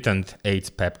mutant AIDS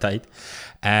peptide,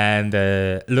 and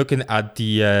looking at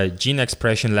the gene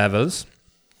expression levels,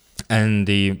 and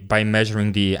by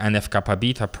measuring the NF-kappa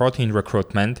beta protein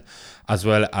recruitment as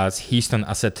well as histone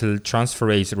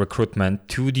acetyltransferase recruitment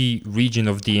to the region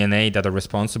of DNA that are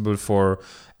responsible for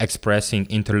expressing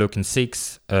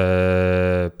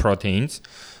interleukin-6 proteins.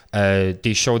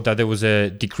 They showed that there was a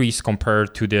decrease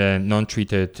compared to the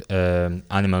non-treated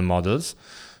animal models.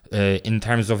 In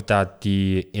terms of that,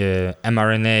 the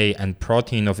mRNA and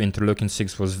protein of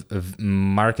interleukin-6 was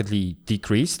markedly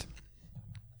decreased,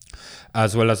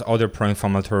 as well as other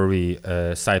pro-inflammatory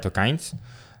cytokines.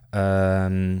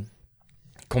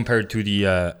 Compared to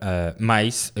the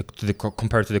mice,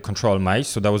 compared to the control mice,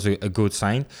 so that was a good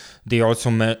sign. They also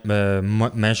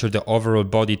measured the overall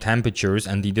body temperatures,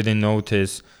 and they didn't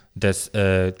notice this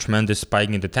tremendous spike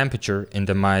in the temperature in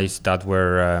the mice that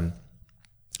were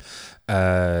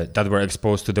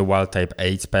exposed to the wild type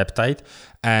AIDS peptide,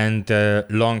 and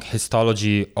lung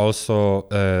histology also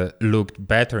looked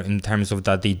better in terms of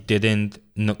that they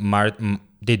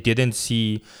didn't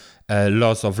see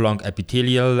loss of lung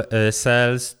epithelial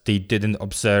cells. They didn't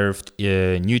observe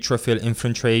neutrophil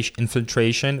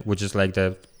infiltration, which is like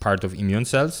the part of immune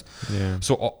cells. Yeah.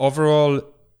 So overall,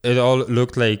 it all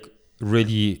looked like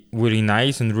really, really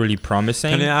nice and really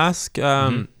promising. Can I ask,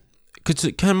 can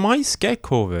mice get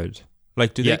COVID?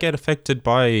 Like, do they get affected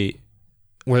by...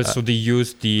 Well, so they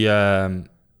use the...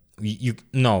 you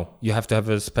have to have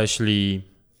a specially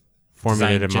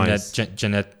formulated mice.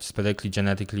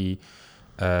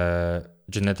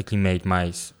 genetically made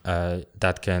mice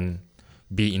that can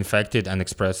be infected and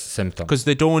express symptoms. Because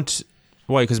they don't...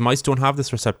 Why? Because mice don't have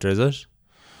this receptor, is it?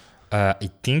 I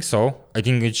think so. I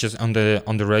think it's just on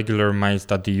the regular mice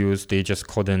that they use, they just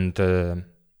couldn't just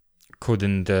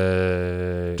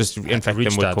infect reach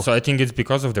them with that. So I think it's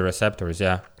because of the receptors.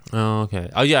 Yeah. Oh, okay.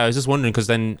 Oh, yeah. I was just wondering because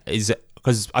then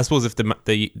because I suppose if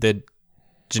the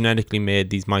genetically made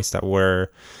these mice that were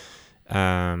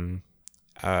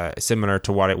similar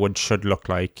to what it should look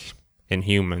like in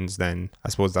humans, then I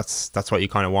suppose that's what you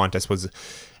kind of want. I suppose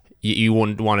you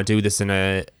wouldn't want to do this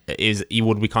you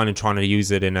would be kind of trying to use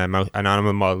it in an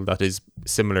animal model that is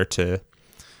similar to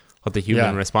what the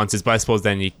human response is. But I suppose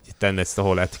then it's the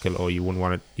whole ethical. You don't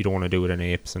want to do it in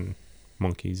apes and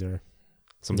monkeys or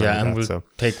something like that. Yeah, and will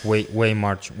take way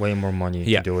more money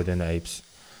to do it in apes.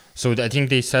 So I think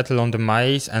they settle on the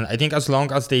mice, and I think as long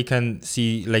as they can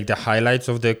see like the highlights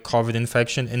of the COVID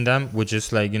infection in them, which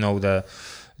is like the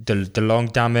lung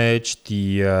damage,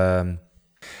 the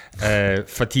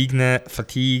fatigue.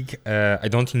 I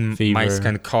don't think fever. Mice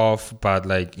can cough, but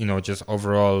just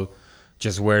overall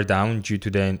just wear down due to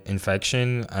the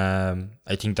infection.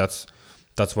 I think that's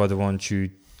what you want to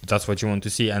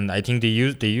see, and I think they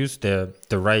use the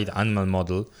right animal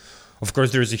model. Of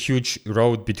course, there is a huge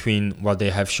road between what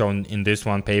they have shown in this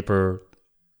one paper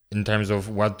in terms of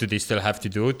what do they still have to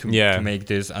do to make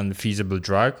this unfeasible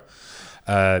drug.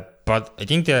 But I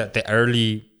think the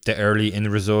early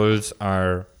end results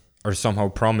are somehow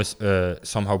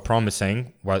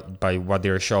promising by what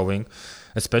they're showing,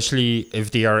 especially if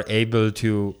they are able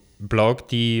to block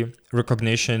the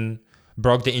interaction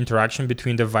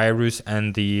between the virus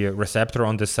and the receptor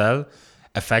on the cell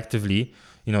effectively.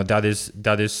 That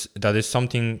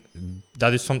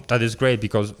is great,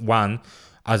 because one,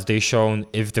 as they shown,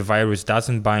 if the virus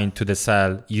doesn't bind to the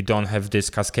cell, you don't have this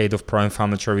cascade of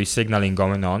pro-inflammatory signaling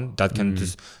going on that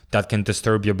can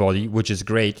disturb your body, which is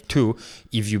great. Two,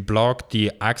 if you block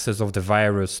the access of the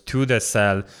virus to the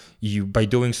cell, by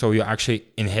doing so you actually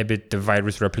inhibit the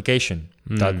virus replication.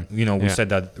 We said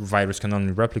that virus can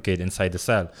only replicate inside the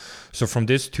cell. So from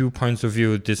these 2 points of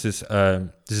view, this is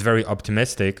very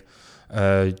optimistic.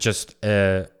 Just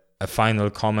a final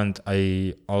comment,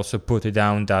 I also put it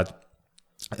down that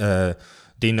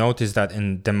they noticed that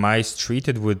in the mice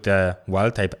treated with the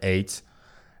wild type AIDS,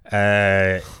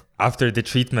 after the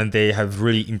treatment, they have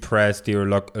really impressed their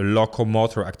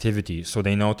locomotor activity. So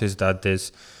they noticed that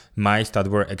these mice that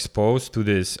were exposed to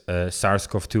this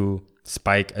SARS-CoV-2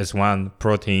 spike S1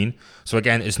 protein. So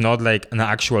again, it's not like an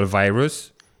actual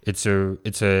virus. It's a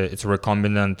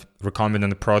recombinant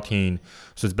protein.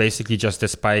 So it's basically just a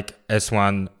spike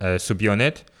S1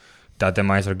 subunit that the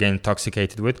mice are getting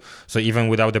intoxicated with. So even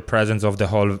without the presence of the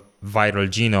whole viral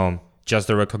genome, just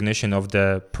the recognition of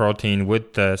the protein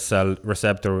with the cell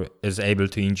receptor is able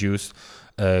to induce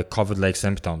COVID-like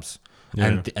symptoms.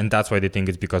 Yeah. And that's why they think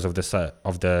it's because of the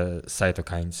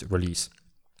cytokines release.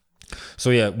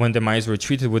 So when the mice were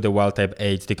treated with the wild-type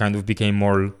AIDS, they kind of became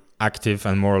more active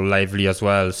and more lively as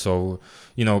well. So,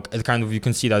 it kind of, you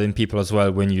can see that in people as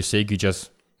well. When you're sick, you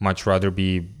just much rather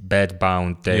be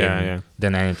bed-bound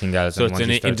than anything else. So it's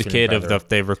an indicative that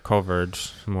they've recovered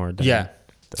more than...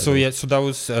 So that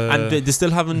was... and they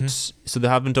still haven't... So they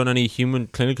haven't done any human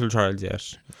clinical trials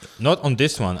yet? Not on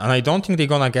this one. And I don't think they're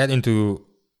going to get into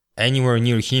anywhere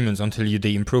near humans until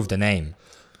they improve the name.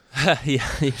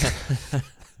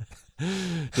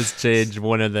 Just change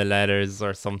one of the letters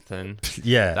or something.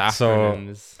 Yeah. The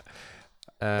acronyms.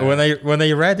 So when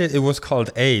I read it, it was called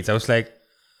AIDS. I was like,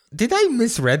 did I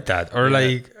misread that? Or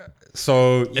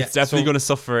so... Yeah, it's definitely going to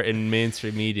suffer in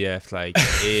mainstream media if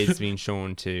AIDS being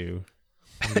shown to...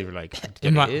 And they were like,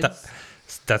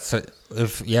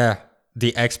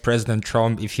 the ex-president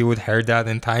Trump, if he would heard that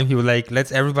in time, he would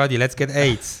let's get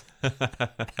AIDS. So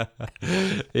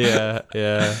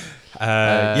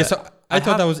I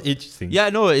thought that was interesting. Yeah,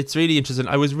 no, it's really interesting.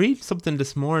 I was reading something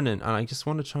this morning and I just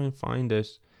want to try and find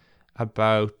it.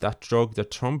 about that drug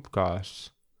that Trump got.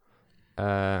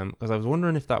 Because I was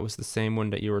wondering if that was the same one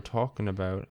that you were talking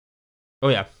about. Oh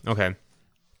yeah, okay.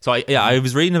 So I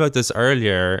was reading about this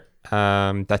earlier.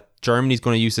 That Germany's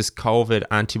going to use this COVID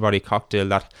antibody cocktail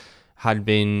that had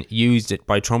been used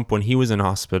by Trump when he was in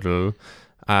hospital.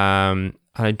 And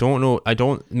I don't know.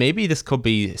 Maybe this could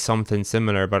be something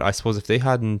similar, but I suppose if they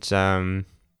hadn't done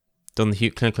the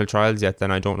clinical trials yet,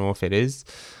 then I don't know if it is.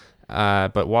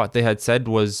 But what they had said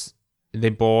was they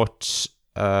bought.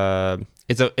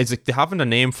 They haven't a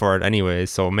name for it anyway,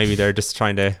 so maybe they're just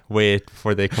trying to wait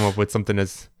before they come up with something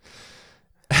as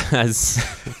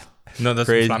no, that's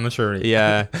crazy. Inflammatory.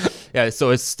 Yeah. So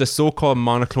it's the so-called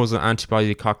monoclonal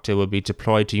antibody cocktail will be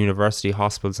deployed to university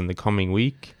hospitals in the coming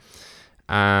week,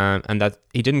 and that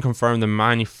he didn't confirm the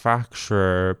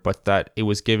manufacturer, but that it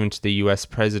was given to the U.S.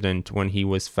 president when he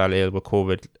fell ill with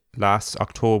COVID last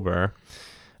October.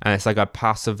 And it's like a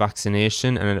passive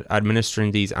vaccination, and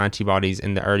administering these antibodies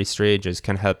in the early stages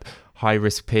can help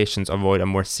high-risk patients avoid a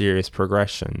more serious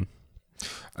progression.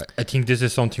 I think this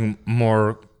is something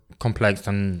more complex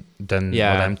than what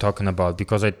I'm talking about,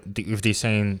 because if they're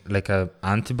saying like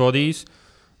antibodies,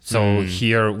 so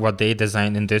here what they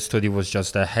designed in this study was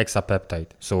just a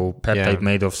hexapeptide. So peptide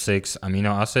made of 6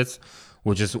 amino acids,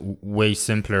 which is way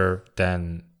simpler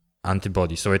than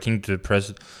antibodies. So I think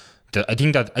I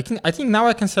think now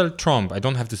I can say Trump. I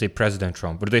don't have to say President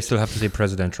Trump, but they still have to say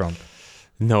President Trump.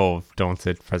 No, don't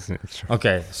say President Trump.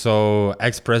 Okay, so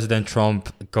ex-President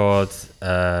Trump got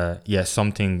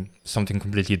something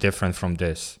completely different from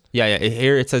this. Yeah.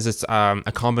 Here it says it's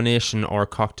a combination or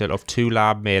cocktail of 2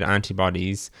 lab-made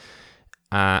antibodies,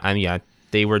 and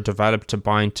they were developed to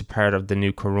bind to part of the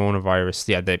new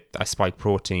coronavirus. A spike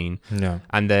protein. Yeah,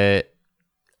 and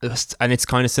it's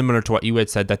kind of similar to what you had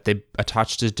said, that they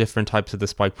attach to different types of the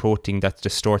spike protein that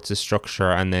distorts the structure,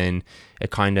 and then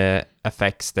it kind of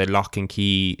affects the lock and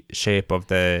key shape of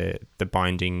the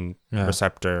binding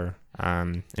receptor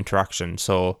interaction.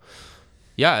 So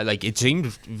like it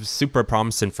seemed super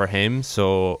promising for him.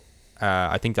 So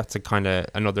I think that's a kind of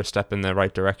another step in the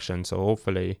right direction. So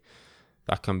hopefully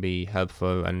that can be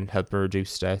helpful and help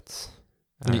reduce deaths.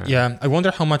 I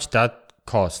wonder how much that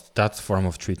costs, that form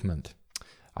of treatment.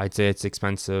 I'd say it's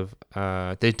expensive.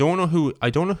 They don't know who. I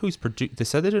don't know who's They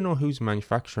said they didn't know who's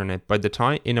manufacturing it. By the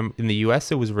time in the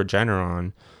US, it was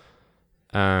Regeneron.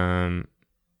 And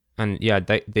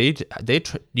they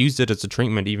used it as a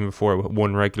treatment even before it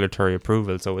won regulatory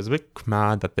approval. So it was a bit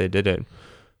mad that they did it.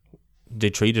 They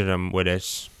treated him with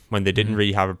it when they didn't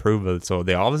really have approval. So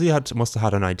they obviously must have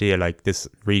had an idea like this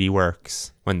really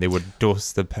works when they would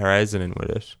dose the president with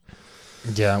it.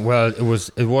 Yeah, well, it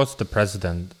was the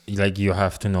president. Like, you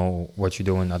have to know what you're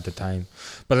doing at the time.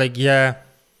 But like, I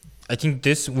think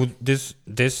if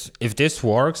this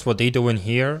works, what they doing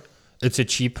here, it's a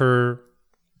cheaper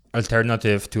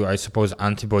alternative to, I suppose,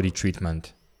 antibody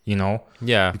treatment. You know?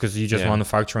 Yeah. Because you just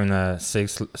manufacturing a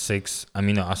 6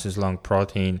 amino acids long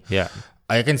protein. Yeah.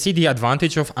 I can see the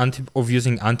advantage of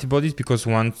using antibodies, because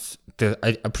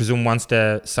I presume once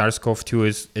the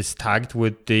SARS-CoV-2 is tagged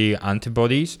with the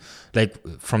antibodies, like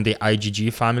from the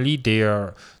IgG family, they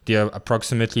are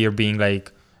approximately being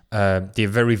like they're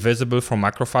very visible for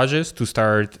macrophages to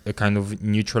start kind of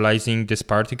neutralizing these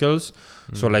particles.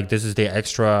 So like this is the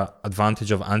extra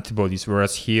advantage of antibodies,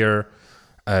 whereas here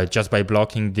just by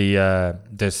blocking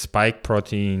the spike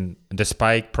protein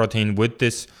with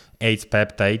this AIDS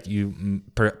peptide, you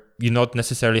not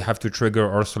necessarily have to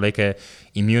trigger also like a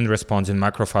immune response in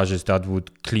macrophages that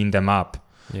would clean them up.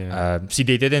 See,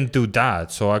 they didn't do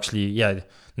that. So actually,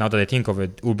 now that I think of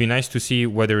it, it would be nice to see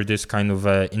whether this kind of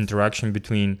interaction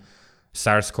between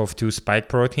SARS-CoV-2 spike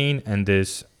protein and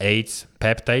this AIDS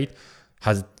peptide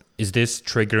is this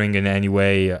triggering in any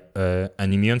way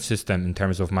an immune system in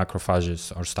terms of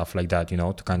macrophages or stuff like that,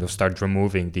 to kind of start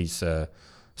removing these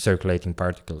circulating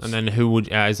particles. And then who would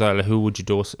you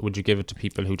dose? Would you give it to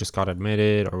people who just got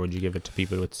admitted, or would you give it to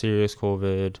people with serious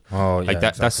COVID? Oh, like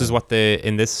that. Exactly. This is what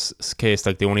in this case,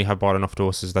 like they only have bought enough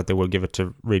doses that they will give it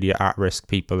to really at-risk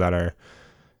people that are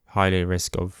highly at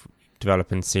risk of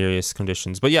developing serious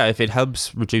conditions. But if it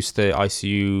helps reduce the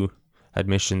ICU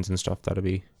admissions and stuff, that'd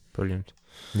be brilliant.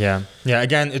 Yeah.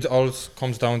 Again, it all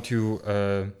comes down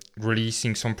to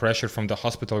releasing some pressure from the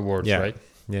hospital wards, right?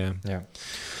 Yeah.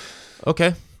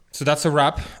 Okay. So that's a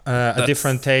wrap. A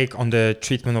different take on the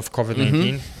treatment of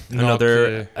COVID-19.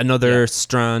 Another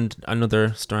strand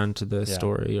to the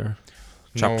story, or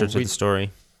chapter to the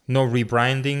story. No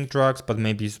rebranding drugs, but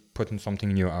maybe putting something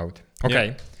new out.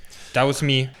 Okay. That was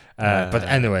me. But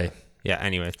anyway. Yeah,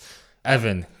 anyway.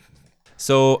 Evan.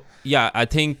 So, I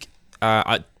think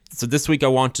So this week I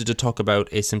wanted to talk about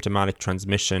asymptomatic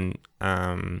transmission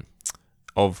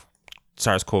of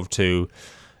SARS-CoV-2,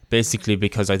 basically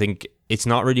because I think it's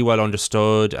not really well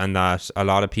understood, and that a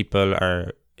lot of people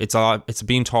it's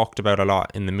being talked about a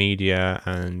lot in the media,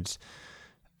 and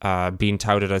being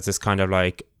touted as this kind of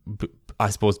like, I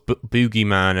suppose,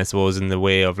 boogeyman, I suppose, in the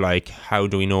way of like, how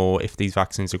do we know if these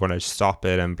vaccines are going to stop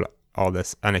it, and all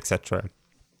this, and etc.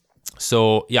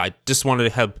 So yeah, I just wanted to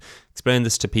help explain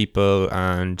this to people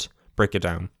and break it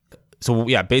down. So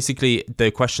yeah, basically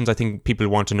the questions I think people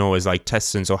want to know is like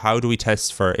testing. So how do we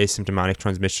test for asymptomatic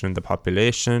transmission in the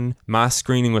population? Mass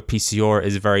screening with PCR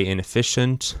is very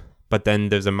inefficient, but then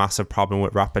there's a massive problem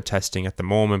with rapid testing at the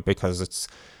moment because it's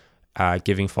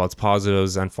giving false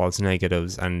positives and false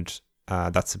negatives, and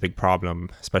that's a big problem,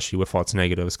 especially with false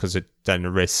negatives, because it then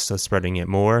risks of spreading it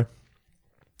more.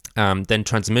 Then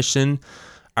transmission.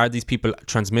 Are these people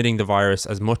transmitting the virus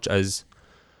as much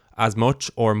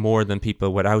or more than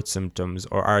people without symptoms,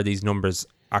 or are these numbers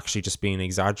actually just being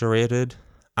exaggerated?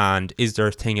 And is there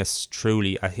a thing as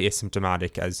truly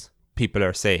asymptomatic as people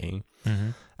are saying?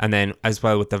 Mm-hmm. And then as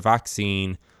well with the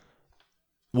vaccine,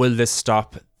 will this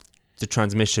stop the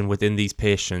transmission within these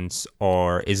patients,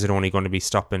 or is it only going to be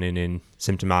stopping it in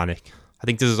symptomatic? I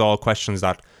think this is all questions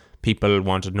that people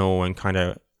want to know and kind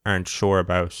of aren't sure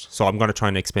about. So I'm going to try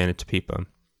and explain it to people.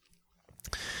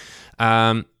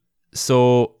 Examine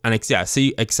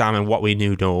what we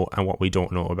know and what we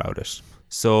don't know about it.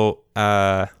 So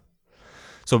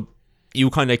you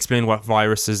kind of explain what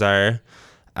viruses are.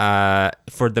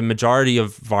 For the majority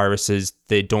of viruses,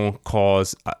 they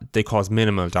cause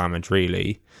minimal damage,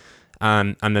 really.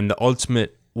 And then the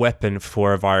ultimate weapon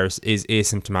for a virus is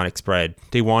asymptomatic spread.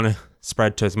 They want to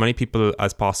spread to as many people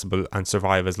as possible and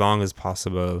survive as long as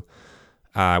possible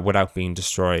without being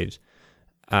destroyed.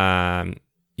 And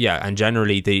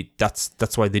generally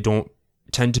that's why they don't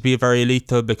tend to be very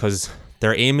lethal, because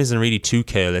their aim isn't really to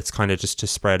kill, it's kind of just to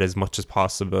spread as much as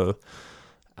possible.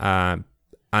 But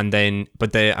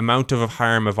the amount of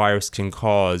harm a virus can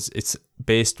cause, it's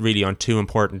based really on two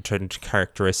important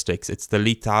characteristics. It's the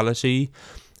lethality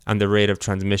and the rate of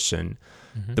transmission.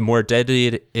 Mm-hmm. The more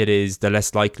deadly it is, the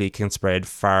less likely it can spread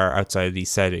far outside of these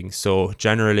settings. So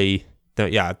generally,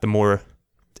 the more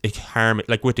it harm,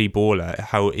 like with Ebola,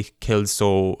 how it kills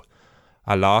a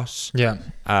lot. Yeah.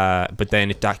 But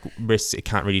then that risks it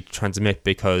can't really transmit,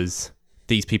 because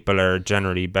these people are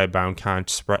generally bedbound,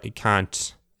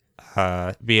 can't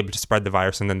be able to spread the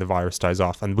virus, and then the virus dies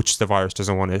off, and which the virus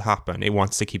doesn't want to happen. It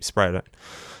wants to keep spreading.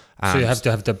 So you have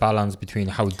to have the balance between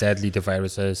how deadly the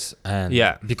virus is, and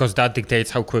because that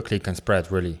dictates how quickly it can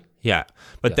spread, really. Yeah,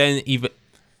 but then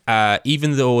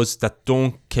even those that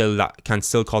don't kill, that can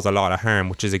still cause a lot of harm,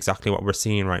 which is exactly what we're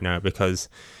seeing right now, because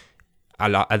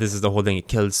this is the whole thing. It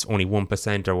kills only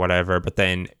 1% or whatever, but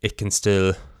then it can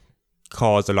still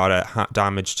cause a lot of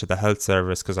damage to the health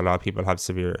service, because a lot of people have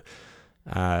severe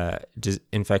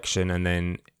infection, and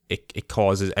then it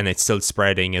causes, and it's still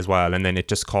spreading as well, and then it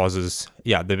just causes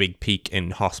the big peak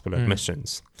in hospital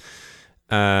admissions.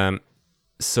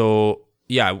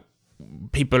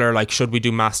 People are like, should we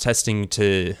do mass testing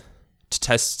to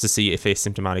test to see if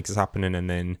asymptomatic is happening, and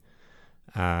then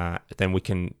we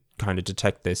can kind of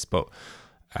detect this. But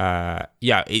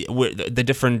the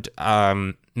different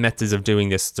methods of doing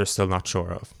this, they're still not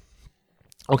sure of.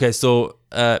 Okay, so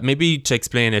maybe to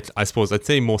explain it, I suppose I'd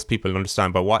say most people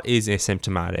understand, but what is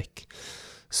asymptomatic?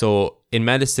 So in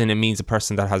medicine, it means a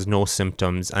person that has no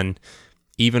symptoms, and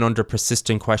even under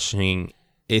persistent questioning,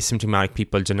 asymptomatic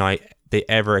people deny they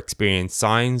ever experience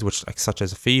signs, such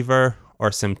as a fever,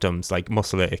 or symptoms like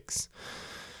muscle aches.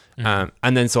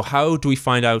 And then, so how do we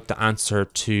find out the answer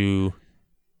to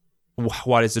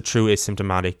what is the true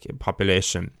asymptomatic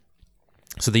population?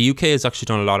 So the UK has actually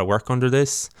done a lot of work under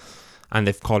this, and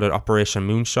they've called it Operation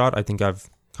Moonshot. I think I've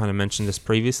kind of mentioned this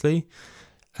previously.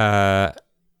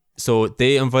 So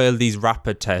they unveiled these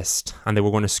rapid tests, and they were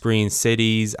going to screen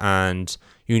cities and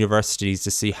universities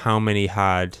to see how many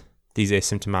had these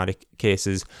asymptomatic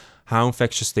cases, how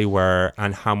infectious they were,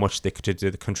 and how much they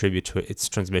could contribute to its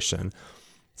transmission.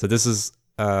 So this is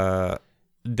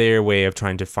their way of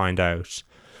trying to find out.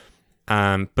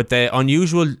 But the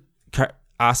unusual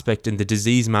aspect in the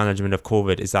disease management of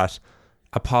COVID is that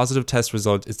a positive test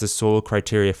result is the sole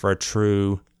criteria for a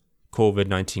true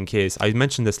COVID-19 case. I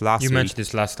mentioned this last week. You mentioned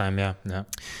this last time, yeah.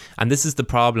 And this is the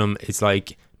problem. It's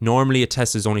like, normally a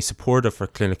test is only supportive for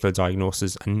clinical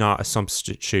diagnosis and not a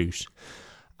substitute.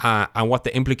 And what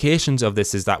the implications of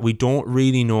this is that we don't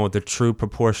really know the true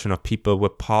proportion of people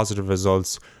with positive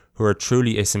results who are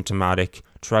truly asymptomatic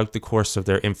throughout the course of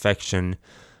their infection,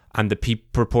 And the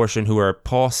proportion who are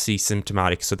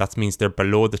post-symptomatic, so that means they're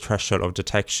below the threshold of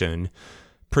detection,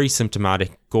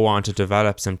 pre-symptomatic, go on to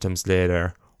develop symptoms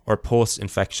later, or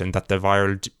post-infection, that the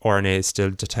viral RNA is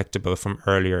still detectable from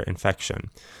earlier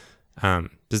infection.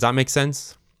 Does that make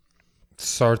sense?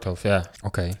 Sort of, yeah.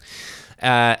 Okay.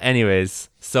 Anyways,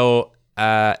 so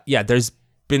there's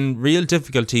been real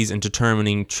difficulties in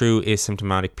determining true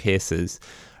asymptomatic cases.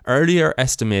 Earlier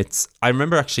estimates,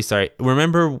 remember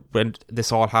when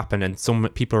this all happened and some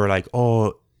people were like,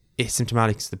 oh,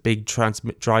 asymptomatic is the big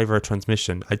driver of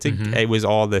transmission. I think it was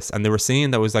all this. And they were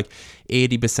saying that was like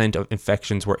 80% of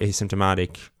infections were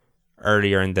asymptomatic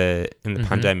earlier in the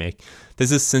pandemic.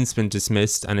 This has since been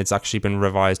dismissed, and it's actually been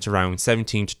revised to around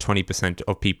 17 to 20%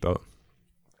 of people.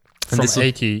 And from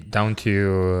 80 down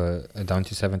to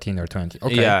 17 or 20.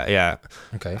 Okay. Yeah.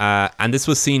 Okay. And this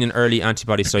was seen in early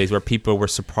antibody studies where people were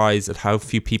surprised at how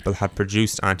few people had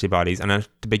produced antibodies. And at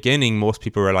the beginning, most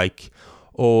people were like,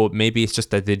 oh, maybe it's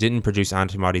just that they didn't produce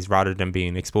antibodies rather than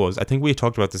being exposed. I think we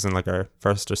talked about this in like our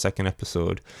first or second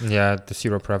episode. Yeah, the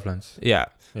seroprevalence. Yeah.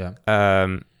 Yeah.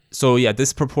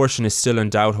 This proportion is still in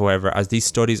doubt, however, as these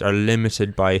studies are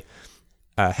limited by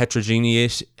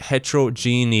heterogeneity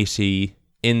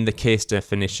in the case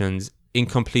definitions,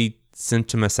 incomplete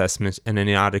symptom assessment, and an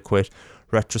inadequate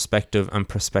retrospective and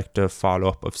prospective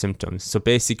follow-up of symptoms. So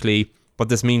basically, what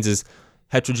this means is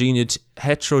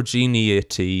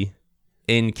heterogeneity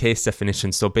in case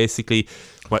definitions. So basically,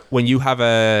 when you have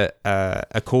a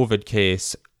COVID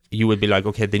case, you would be like,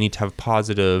 okay, they need to have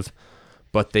positive,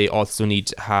 but they also need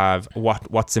to have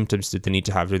what symptoms do they need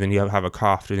to have? Do they need to have a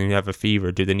cough? Do they need to have a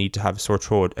fever? Do they need to have a sore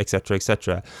throat, etc.,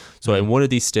 etc.? So in one of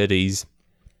these studies,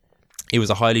 it was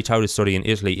a highly touted study in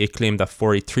Italy. It claimed that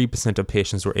 43% of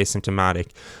patients were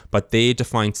asymptomatic, but they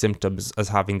defined symptoms as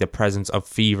having the presence of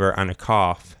fever and a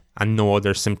cough and no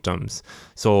other symptoms.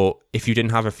 So if you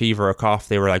didn't have a fever or a cough,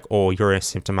 they were like, oh, you're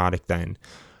asymptomatic then.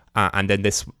 And then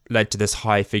this led to this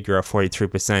high figure of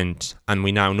 43%. And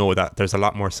we now know that there's a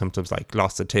lot more symptoms like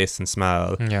loss of taste and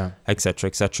smell, etc.,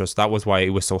 etc. So that was why it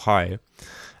was so high.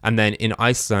 And then in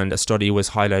Iceland, a study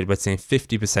was highlighted by saying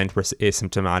 50% were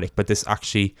asymptomatic, but this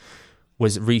actually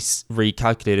was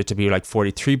recalculated to be like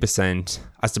 43%,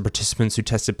 as the participants who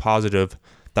tested positive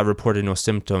that reported no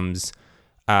symptoms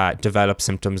developed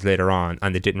symptoms later on,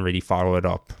 and they didn't really follow it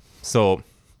up. So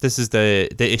this is the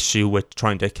issue with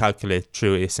trying to calculate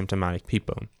true asymptomatic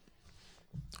people.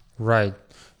 Right.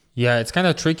 Yeah, it's kind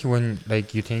of tricky when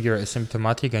like you think you're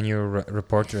asymptomatic and you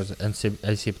report you're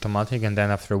asymptomatic, and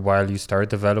then after a while you start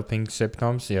developing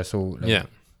symptoms. Yeah. So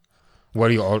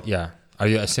what are you all? Yeah. Are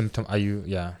you asymptomatic? Are you?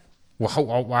 Yeah.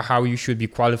 Well, how you should be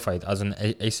qualified as an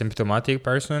asymptomatic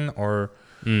person or?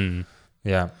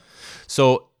 Yeah.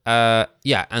 So and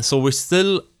so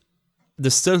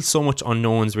there's still so much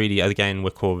unknowns really, again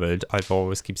with COVID. I've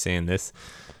always keep saying this.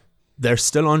 They're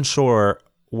still unsure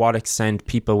what extent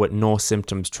people with no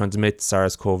symptoms transmit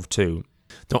SARS-CoV-2.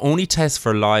 The only test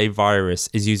for live virus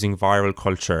is using viral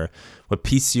culture. With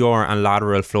PCR and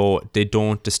lateral flow, they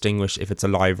don't distinguish if it's a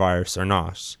live virus or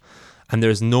not. And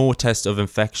there's no test of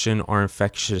infection or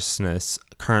infectiousness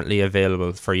currently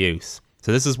available for use.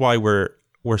 So this is why we're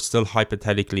still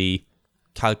hypothetically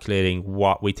calculating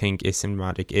what we think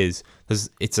asymptomatic is, because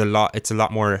it's a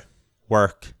lot more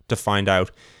work to find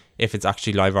out if it's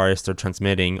actually live virus they're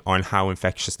transmitting or how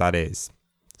infectious that is.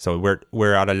 So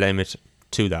we're at a limit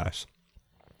to that.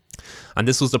 And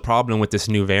this was the problem with this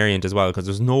new variant as well, because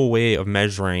there's no way of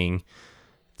measuring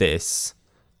this,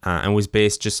 and was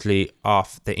based justly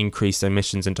off the increased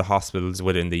admissions into hospitals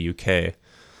within the UK.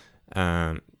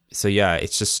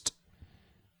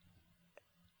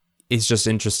 It's just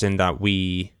interesting that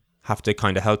we have to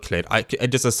kind of calculate.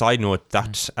 Just a side note,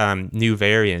 that new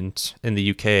variant in the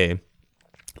UK,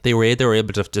 they were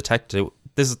able to detect it.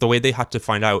 This is the way they had to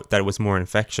find out that it was more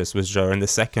infectious, was during the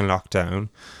second lockdown,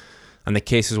 and the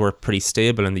cases were pretty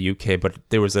stable in the UK, but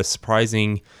there was a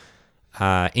surprising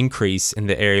increase in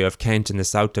the area of Kent in the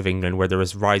south of England where there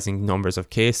was rising numbers of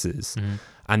cases.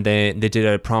 And then they did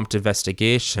a prompt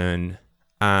investigation,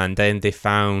 and then they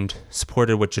found,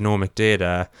 supported with genomic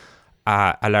data,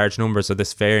 a large numbers of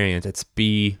this variant. It's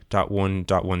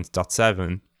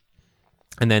B.1.1.7.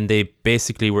 And then they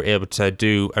basically were able to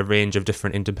do a range of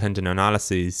different independent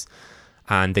analyses,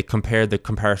 and they compared the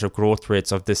comparative growth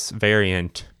rates of this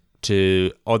variant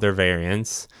to other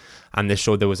variants, and they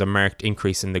showed there was a marked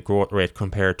increase in the growth rate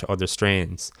compared to other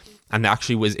strains. And it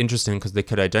actually was interesting because they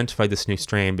could identify this new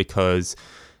strain because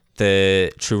through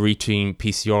routine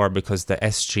PCR, because the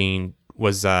S gene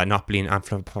was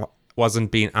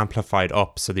wasn't being amplified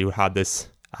up, so they had this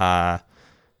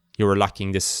you were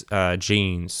lacking this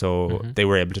gene, so they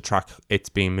were able to track it's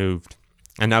being moved.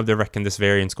 And now they reckon this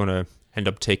variant's going to end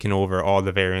up taking over all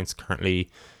the variants currently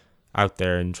out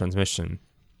there in transmission.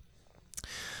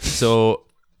 So,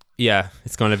 yeah,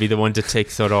 it's going to be the one to take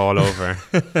it all over.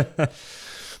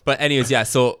 But anyways, yeah,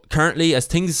 so currently, as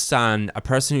things stand, a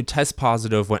person who tests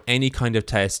positive with any kind of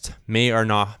test may or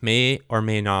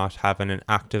may not have an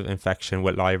active infection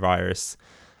with live virus,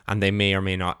 and they may or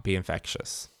may not be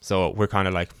infectious. So we're kind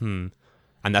of like, And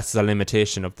that's the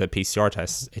limitation of the PCR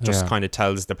test. It just kind of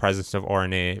tells the presence of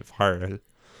RNA viral.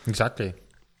 Exactly.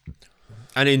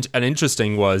 And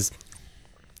interesting was,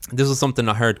 this was something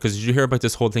I heard, because did you hear about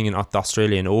this whole thing in the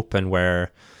Australian Open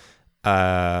where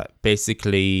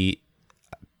basically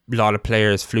a lot of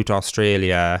players flew to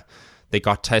Australia, they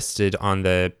got tested on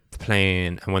the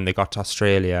plane, and when they got to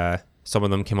Australia, some of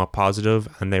them came up positive,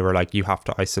 and they were like, you have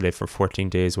to isolate for 14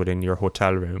 days within your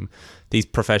hotel room. These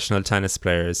professional tennis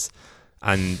players,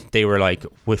 and they were like,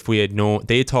 if we had known,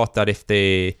 they thought that if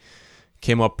they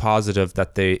came up positive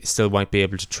that they still might be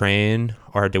able to train,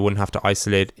 or they wouldn't have to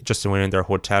isolate just when in their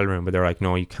hotel room, but they're like,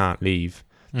 no, you can't leave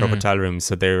their hotel room.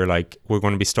 So they were like, we're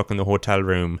going to be stuck in the hotel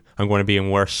room. I'm going to be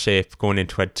in worse shape going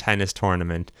into a tennis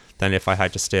tournament than if I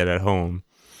had to stay at home.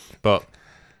 But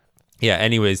yeah,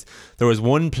 anyways, there was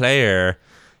one player,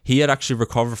 he had actually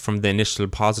recovered from the initial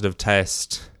positive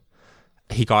test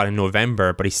he got in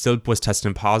November, but he still was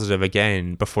testing positive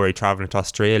again before he traveled to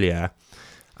Australia.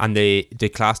 And they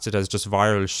classed it as just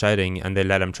viral shedding, and they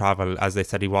let him travel as they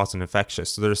said he wasn't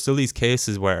infectious. So there's still these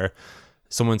cases where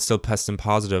someone's still testing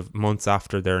positive months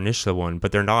after their initial one,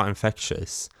 but they're not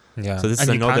infectious. Yeah. So this and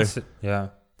is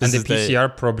another. And the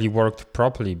PCR probably worked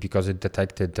properly because it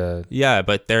detected the. Yeah,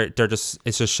 but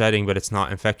it's just shedding, but it's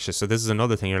not infectious. So this is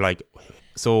another thing. You're like,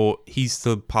 so he's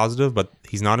still positive, but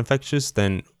he's not infectious.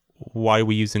 Then why are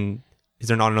we using? Is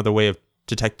there not another way of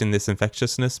detecting this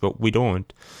infectiousness? But we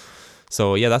don't.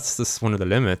 So yeah, that's just one of the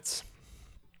limits.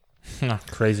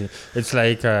 Crazy. It's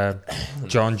like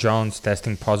John Jones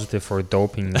testing positive for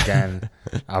doping again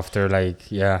after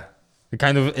it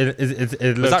kind of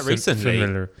it looks that recently?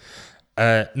 Similar.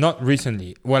 Not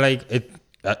recently. Well, like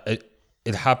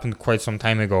it happened quite some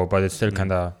time ago, but it's still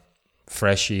kind of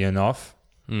freshy enough.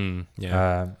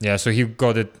 So he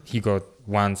got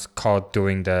once caught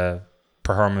doing the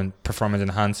performance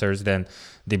enhancers, then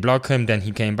they blocked him, then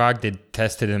he came back, they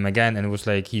tested him again, and it was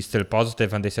like he's still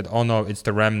positive, and they said, oh no, it's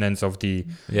the remnants of the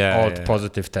old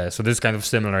positive test. So this is kind of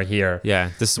similar here.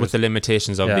 This is with the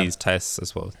limitations of these tests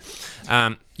as well.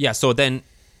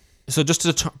 So just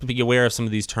to be aware of some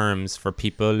of these terms for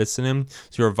people listening.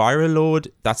 So your viral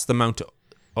load, that's the amount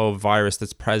of virus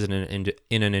that's present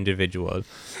in an individual.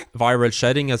 Viral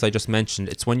shedding, as I just mentioned,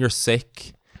 it's when you're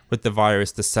sick with the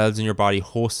virus, the cells in your body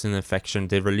host an infection,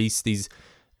 they release these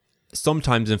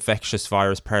sometimes infectious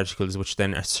virus particles, which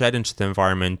then are shed into the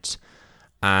environment.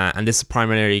 And this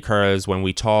primarily occurs when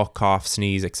we talk, cough,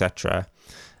 sneeze, etc.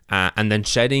 And then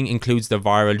shedding includes the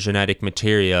viral genetic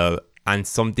material, and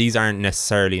these aren't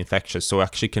necessarily infectious. So it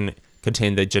actually can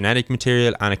contain the genetic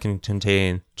material, and it can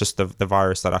contain just the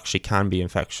virus that actually can be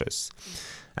infectious.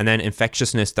 And then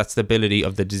infectiousness, that's the ability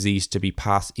of the disease to be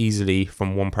passed easily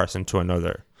from one person to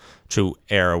another through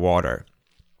air or water.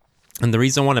 And the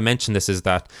reason I want to mention this is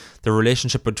that the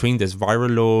relationship between this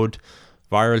viral load,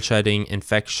 viral shedding,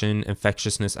 infection,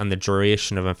 infectiousness, and the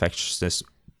duration of infectiousness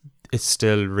is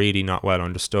still really not well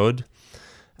understood.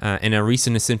 In a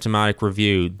recent asymptomatic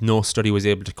review, no study was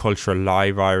able to culture a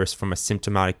live virus from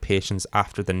asymptomatic patients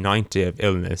after the 9th day of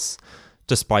illness,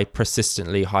 despite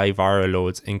persistently high viral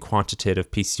loads in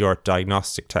quantitative PCR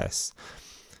diagnostic tests.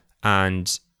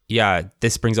 And yeah,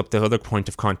 this brings up the other point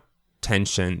of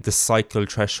contention. The cycle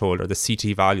threshold, or the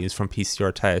CT values from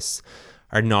PCR tests,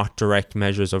 are not direct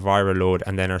measures of viral load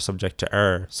and then are subject to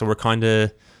error. So we're kind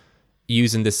of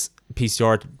using this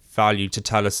PCR value to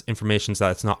tell us information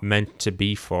that it's not meant to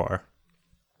be for,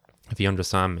 if you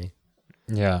understand me.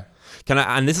 Yeah.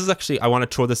 And this is actually, I want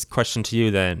to throw this question to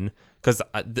you then, because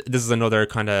this is another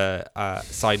kind of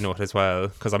side note as well,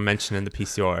 because I'm mentioning the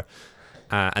PCR.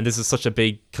 And this is such a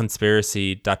big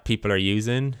conspiracy that people are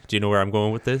using. Do you know where I'm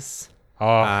going with this?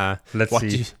 Let's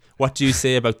see. What do you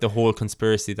say about the whole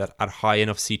conspiracy that at high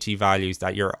enough CT values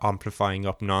that you're amplifying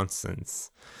up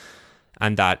nonsense,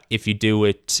 and that if you do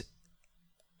it,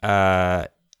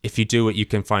 you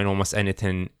can find almost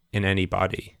anything in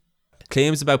anybody?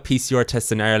 Claims about PCR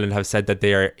tests in Ireland have said that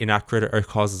they are inaccurate or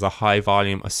causes a high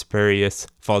volume of spurious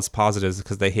false positives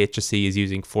because the HSE is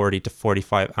using 40 to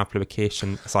 45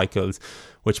 amplification cycles,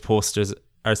 which posters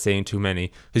are saying too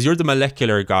many. Because you're the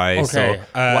molecular guy, so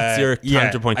what's your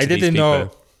counterpoint to these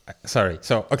people? Sorry.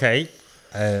 So, okay.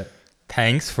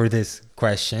 Thanks for this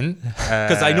question.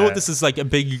 Because I know this is like a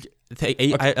big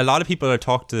thing. A lot of people have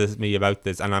talked to me about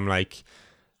this, and I'm like,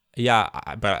 yeah,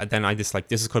 but then I just like,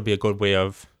 this could be a good way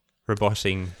of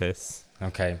rebutting this.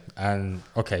 Okay, putting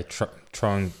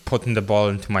the ball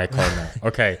into my corner.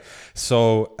 Okay,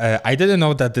 so I didn't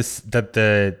know that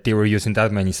they were using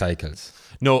that many cycles.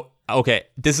 No, okay,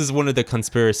 this is one of the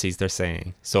conspiracies they're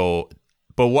saying. So,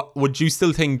 but what would you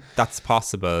still think that's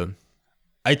possible?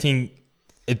 I think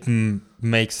it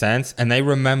makes sense, and I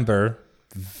remember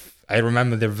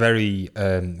them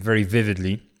very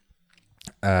vividly.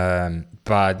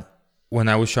 But when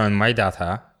I was showing my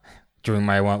data during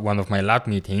one of my lab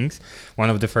meetings,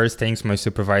 one of the first things my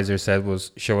supervisor said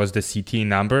was show us the CT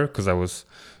number, because I was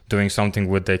doing something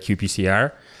with the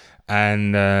qPCR,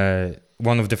 and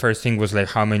one of the first things was like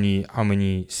how many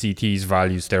CTs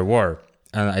values there were,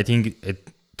 and I think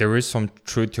there is some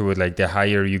truth to it. Like the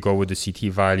higher you go with the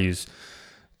CT values,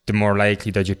 the more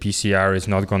likely that your PCR is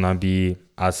not gonna be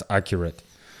as accurate.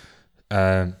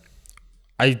 I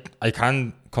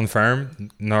can't confirm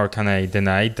nor can I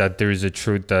deny that there is a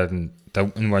truth that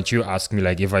in what you ask me,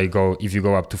 like if you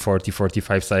go up to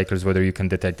 40-45 cycles, whether you can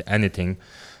detect anything.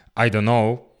 I don't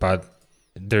know, but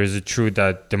there is a truth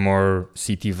that the more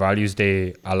CT values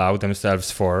they allow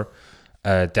themselves for,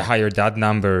 the higher that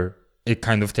number, it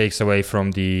kind of takes away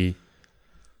from the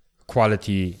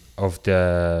quality of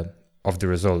the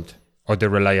result, or the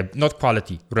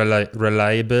reliability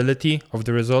of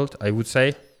the result, I would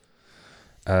say.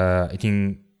 I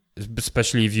think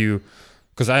especially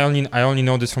because I only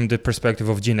know this from the perspective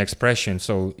of gene expression.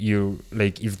 So you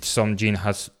like if some gene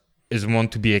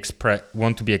want to be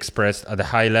expressed at the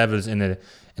high levels in a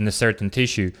certain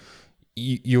tissue,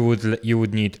 you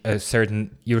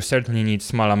certainly need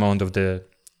small amount of the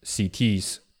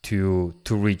CTs to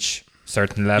reach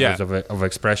certain levels of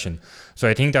expression. So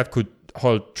I think that could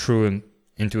hold true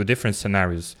into different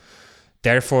scenarios.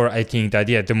 Therefore, I think that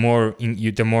the more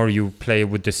you play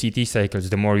with the CT cycles,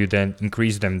 the more you then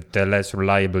increase them, the less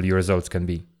reliable your results can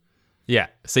be. Yeah.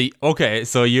 So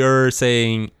you're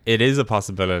saying it is a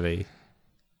possibility.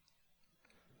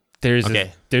 There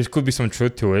could be some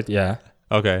truth to it. Yeah.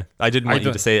 Okay. I didn't want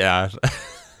you to say that.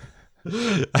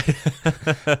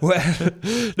 Well,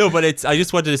 no, but I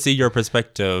just wanted to see your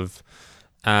perspective.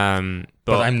 But I'm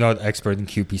not expert in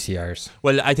qPCRs.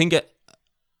 Well, I think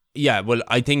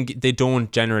I think they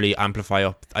don't generally amplify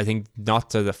up. I think not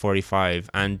to the 45,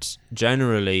 and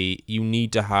generally you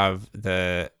need to have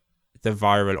the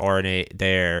viral RNA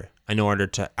there in order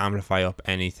to amplify up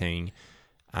anything.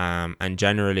 And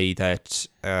generally that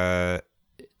the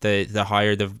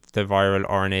higher the viral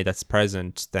RNA that's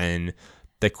present, then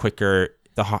the quicker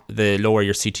the lower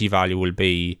your CT value will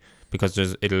be, because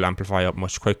it'll amplify up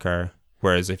much quicker.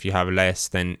 Whereas if you have less,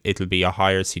 then it'll be a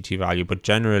higher CT value. But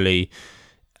generally,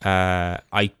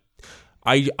 I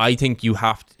think you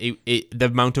have to, the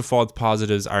amount of false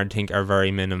positives are very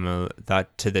minimal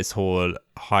that to this whole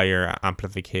higher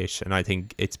amplification. I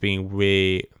think it's being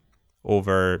way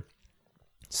oversold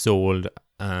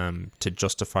to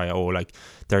justify like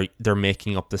they're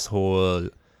making up this whole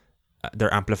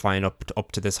they're amplifying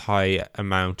up to this high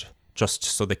amount just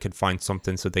so they could find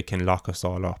something so they can lock us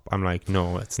all up. I'm like,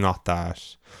 no, it's not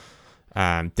that.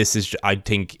 This is, I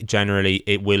think generally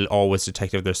it will always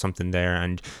detect if there's something there,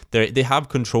 and they have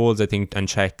controls, I think, and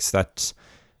checks that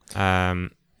to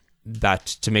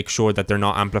make sure that they're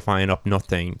not amplifying up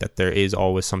nothing, that there is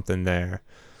always something there.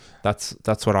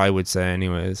 That's what I would say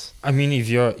anyways. I mean, if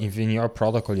in your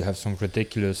protocol you have some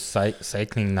ridiculous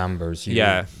cycling numbers,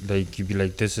 you'd be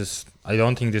like, this is, I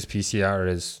don't think this PCR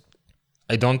is,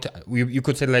 you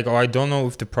could say like, oh, I don't know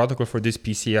if the protocol for this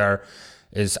PCR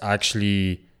is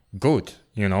actually good,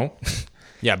 you know?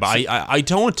 Yeah, but I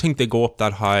don't think they go up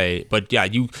that high. But yeah,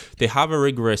 they have a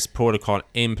rigorous protocol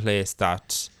in place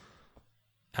that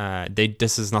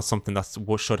this is not something that's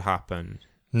what should happen.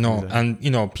 No, and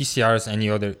any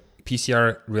other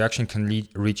PCR reaction can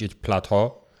reach its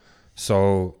plateau.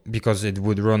 So because it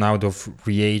would run out of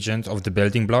reagent of the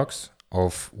building blocks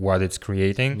of what it's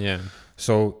creating. Yeah.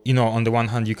 So, on the one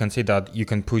hand, you can say that you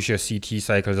can push your CT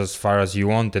cycles as far as you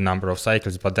want, the number of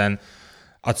cycles, but then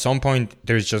at some point,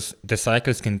 there's just the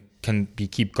cycles can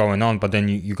keep going on, but then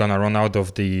you're gonna run out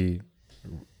of the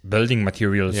building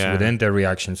materials within the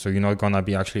reaction, so you're not gonna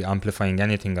be actually amplifying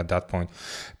anything at that point.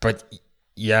 But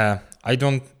yeah, I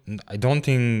don't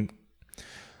think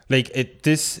like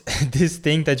this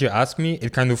thing that you asked me,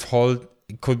 it kind of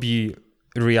it could be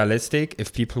realistic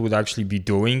if people would actually be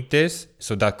doing this,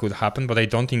 so that could happen. But I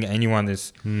don't think anyone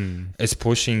is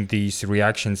pushing these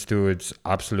reactions to its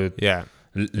absolute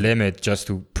limit just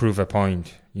to prove a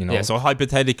point. Yeah, so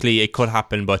hypothetically it could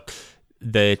happen, but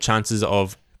the chances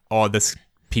of all this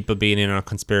people being in on a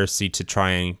conspiracy to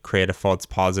try and create a false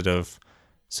positive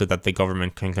so that the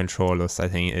government can control us, I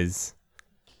think is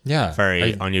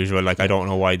very unusual. Like, I don't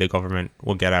know why the government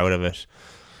will get out of it.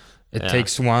 It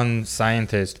takes one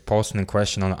scientist posting a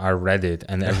question on our Reddit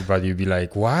and everybody will be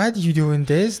like, what? You doing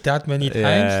this that many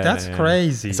times? That's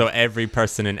crazy. So every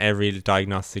person in every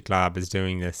diagnostic lab is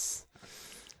doing this.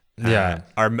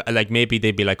 Or like maybe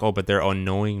they'd be like, oh, but they're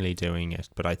unknowingly doing it.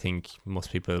 But I think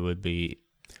most people would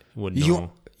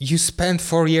know. You spent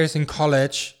 4 years in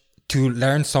college to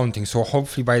learn something. So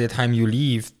hopefully by the time you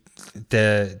leave,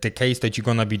 the case that you're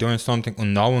going to be doing something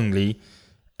unknowingly,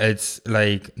 it's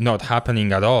like not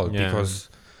happening at all because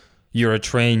you're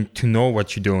trained to know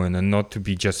what you're doing and not to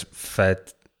be just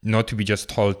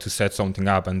told to set something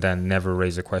up and then never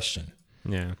raise a question.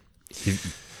 Yeah.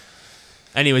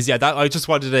 Anyways, that I just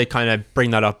wanted to kind of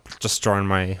bring that up just during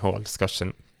my whole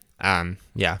discussion.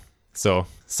 So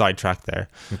sidetrack there.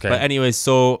 Okay. But anyways,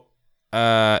 so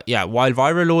while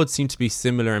viral loads seem to be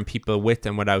similar in people with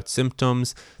and without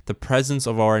symptoms, the presence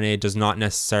of RNA does not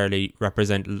necessarily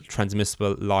represent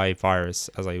transmissible live virus,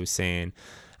 as I was saying.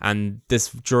 And the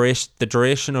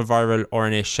duration of viral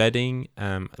RNA shedding,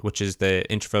 which is the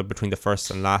interval between the first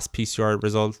and last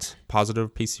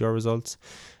positive PCR results,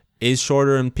 is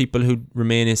shorter in people who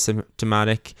remain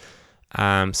asymptomatic.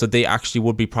 So they actually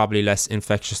would be probably less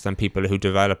infectious than people who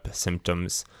develop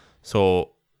symptoms.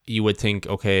 So you would think,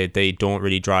 okay, they don't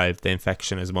really drive the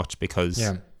infection as much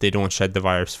because they don't shed the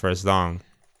virus for as long.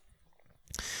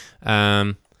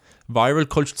 Viral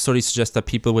culture studies suggest that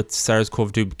people with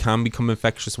SARS-CoV-2 can become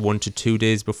infectious 1 to 2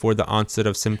 days before the onset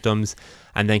of symptoms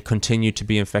and then continue to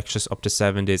be infectious up to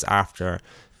 7 days after.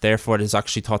 Therefore, it is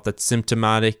actually thought that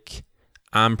symptomatic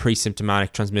and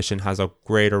pre-symptomatic transmission has a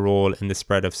greater role in the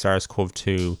spread of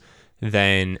SARS-CoV-2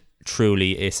 than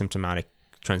truly asymptomatic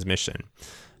transmission.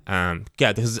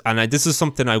 This is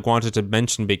something I wanted to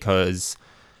mention because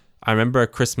I remember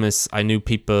at Christmas I knew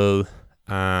people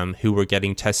who were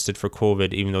getting tested for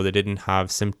COVID even though they didn't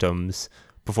have symptoms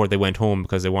before they went home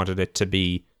because they wanted to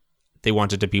be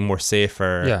more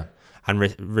safer and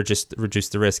reduce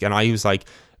the risk. And I was like,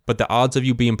 but the odds of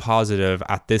you being positive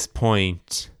at this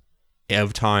point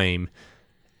of time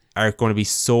are going to be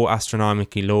so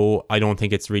astronomically low. I don't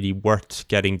think it's really worth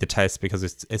getting the test because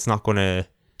it's not going to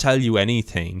tell you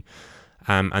anything.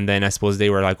 And then I suppose they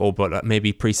were like, oh, but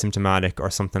maybe pre-symptomatic or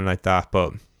something like that.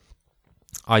 But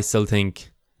I still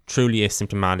think truly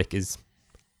asymptomatic is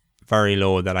very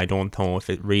low, that I don't know if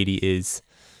it really is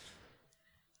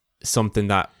something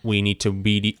that we need to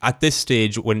really, at this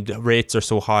stage when the rates are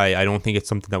so high, I don't think it's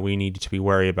something that we need to be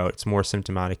worried about. It's more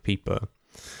symptomatic people.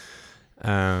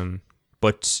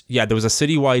 But there was a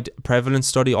citywide prevalence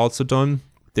study also done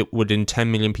that within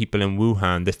 10 million people in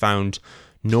Wuhan. They found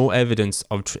no evidence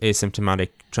of asymptomatic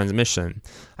transmission,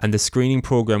 and the screening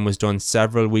program was done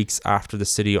several weeks after the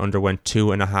city underwent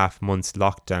 2.5 months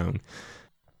lockdown.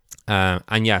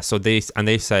 So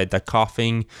they said that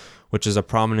coughing, which is a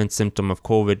prominent symptom of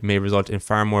COVID, may result in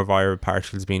far more viral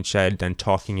particles being shed than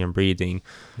talking and breathing.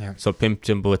 So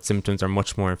people with symptoms are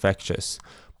much more infectious.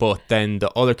 But then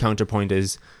the other counterpoint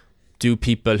is, do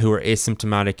people who are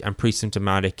asymptomatic and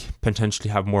pre-symptomatic potentially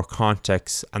have more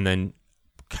contacts and then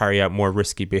carry out more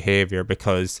risky behavior?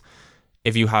 Because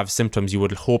if you have symptoms, you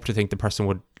would hope to think the person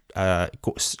would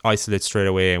isolate straight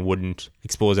away and wouldn't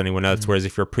expose anyone else. Whereas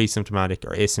if you're pre-symptomatic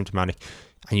or asymptomatic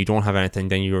and you don't have anything,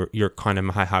 then you're kind of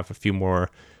might have a few more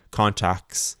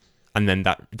contacts, and then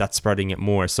that's spreading it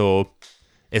more. So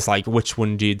it's like, which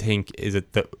one do you think? Is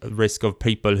it the risk of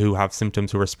people who have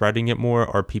symptoms who are spreading it more,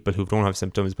 or people who don't have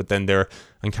symptoms but then they're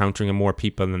encountering more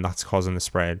people and that's causing the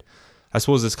spread? I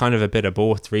suppose it's kind of a bit of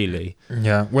both, really.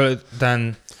 Yeah. Well,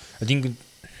 then I think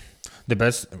the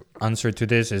best answer to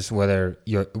this is whether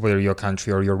your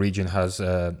country or your region has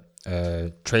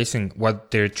tracing,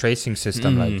 what their tracing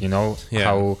system like.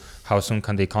 How soon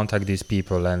can they contact these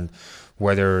people, and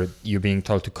whether you're being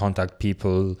told to contact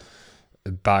people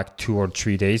back 2 or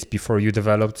 3 days before you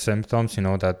developed symptoms.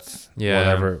 That's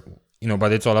whatever.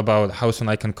 But it's all about how soon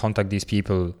I can contact these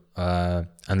people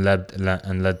and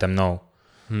let them know.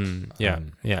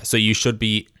 So you should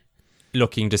be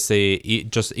looking to say,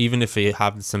 just even if you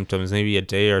have the symptoms, maybe a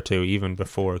day or two even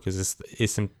before, because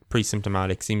it's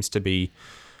pre-symptomatic seems to be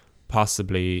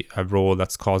possibly a role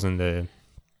that's causing the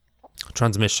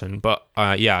transmission. But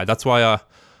that's why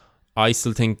I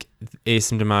still think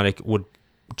asymptomatic would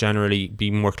generally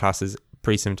be more classed as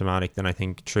pre-symptomatic than I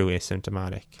think true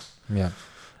asymptomatic.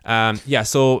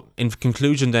 So in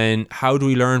conclusion then, how do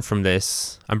we learn from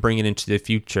this and bring it into the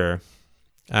future?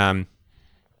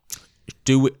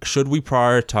 Should we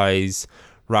prioritize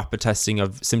rapid testing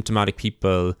of symptomatic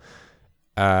people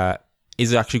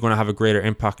is actually going to have a greater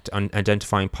impact on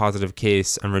identifying positive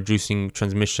case and reducing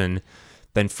transmission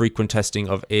than frequent testing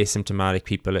of asymptomatic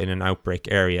people in an outbreak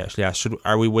area. Yeah,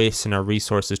 are we wasting our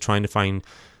resources trying to find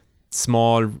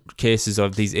small cases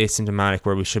of these asymptomatic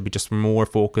where we should be just more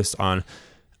focused on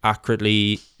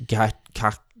accurately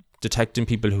detecting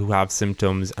people who have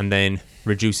symptoms and then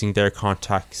reducing their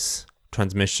contacts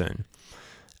transmission?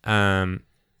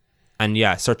 And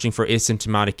yeah, searching for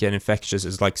asymptomatic and infectious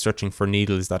is like searching for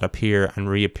needles that appear and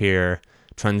reappear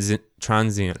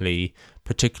transiently,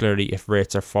 particularly if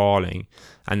rates are falling,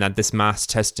 and that this mass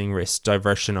testing risks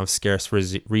diversion of scarce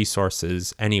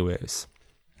resources anyways.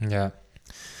 Yeah.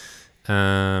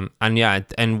 And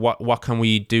what can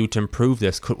we do to improve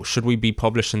this? Should we be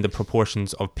publishing the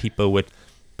proportions of people with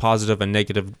positive and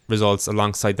negative results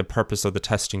alongside the purpose of the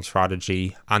testing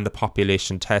strategy and the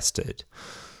population tested?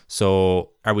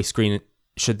 So are we screening,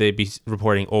 should they be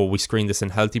reporting, we screened this in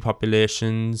healthy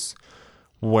populations?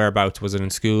 Whereabouts? Was it in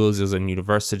schools? Was it in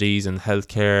universities and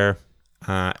healthcare?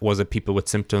 Was it people with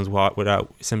symptoms,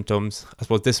 without symptoms? I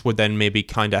suppose this would then maybe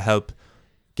kind of help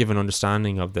give an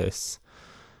understanding of this.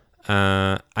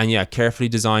 Carefully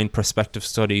designed prospective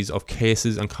studies of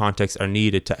cases and contexts are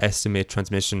needed to estimate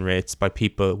transmission rates by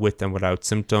people with and without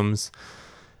symptoms.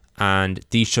 And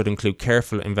these should include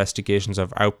careful investigations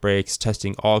of outbreaks,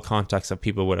 testing all contacts of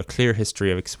people with a clear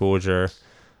history of exposure,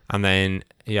 and then,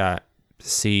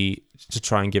 see to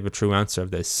try and give a true answer of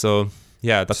this. So,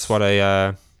 that's what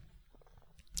I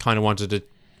kind of wanted to...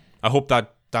 I hope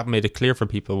that made it clear for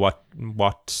people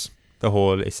what the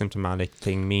whole asymptomatic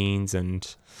thing means.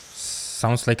 And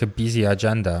sounds like a busy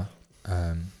agenda.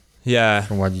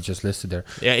 From what you just listed there.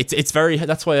 Yeah, it's very...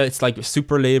 That's why it's like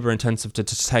super labor intensive to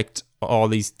detect all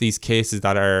these cases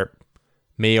that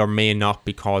may or may not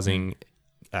be causing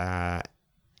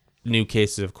new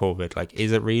cases of COVID. Like,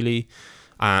 is it really?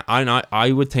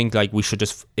 I would think like we should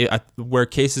just, where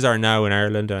cases are now in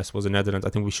Ireland and I suppose in Netherlands, I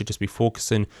think we should just be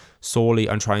focusing solely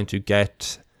on trying to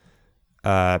get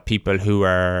people who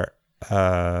are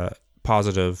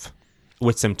positive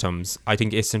with symptoms. I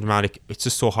think asymptomatic, it's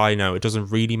just so high now, it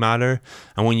doesn't really matter.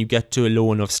 And when you get to a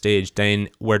low enough stage, then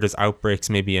where there's outbreaks,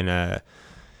 maybe in a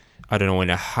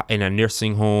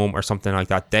nursing home or something like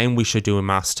that, then we should do a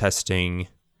mass testing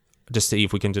just to see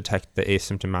if we can detect the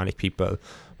asymptomatic people.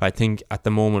 But I think at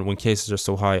the moment when cases are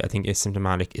so high, I think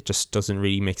asymptomatic, it just doesn't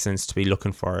really make sense to be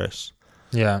looking for it.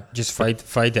 Yeah, just fight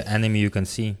the enemy you can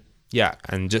see. Yeah,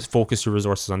 and just focus your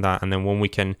resources on that. And then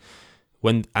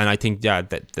I think that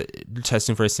the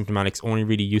testing for asymptomatic is only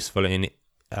really useful in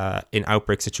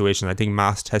outbreak situations. I think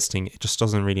mass testing, it just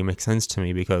doesn't really make sense to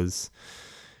me, because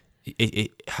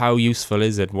how useful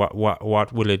is it? What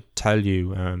will it tell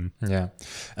you?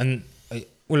 And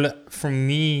for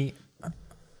me,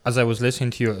 as I was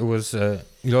listening to you, it was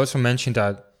you also mentioned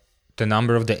that the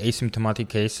number of the asymptomatic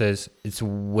cases is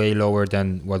way lower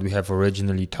than what we have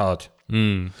originally thought.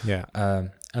 And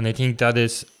I think that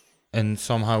is and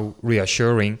somehow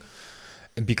reassuring,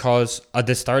 because at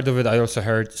the start of it, I also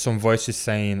heard some voices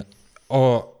saying,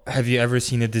 "Oh, have you ever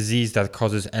seen a disease that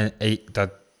causes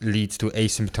that leads to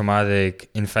asymptomatic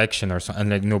infection or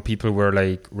something?" And people were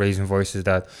like raising voices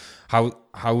that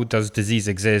how does disease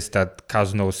exist that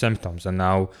cause no symptoms? And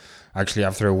now, actually,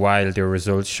 after a while, there are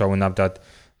results showing up that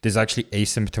this actually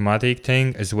asymptomatic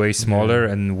thing is way smaller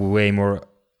and way more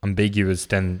ambiguous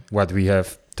than what we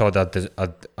have thought at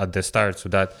the start. So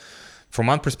that, from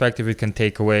one perspective, it can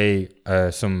take away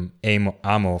some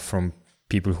ammo from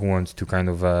people who want to kind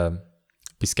of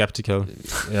be skeptical.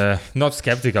 Not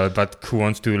skeptical, but who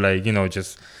wants to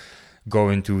just go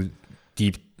into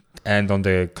deep end on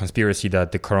the conspiracy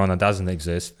that the corona doesn't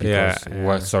exist because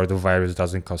what sort of virus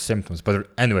doesn't cause symptoms. But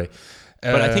anyway,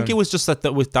 but I think it was just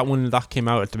that with that one that came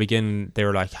out at the beginning, they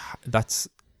were like,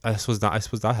 I suppose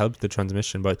that helped the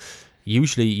transmission, but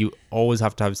usually you always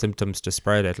have to have symptoms to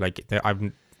spread it. Like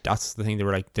that's the thing. They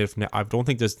were like, I don't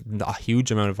think there's a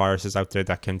huge amount of viruses out there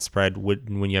that can spread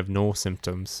when you have no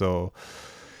symptoms. So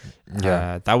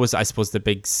that was, I suppose, the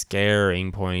big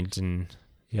scaring point. And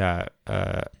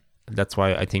that's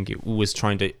why I think it was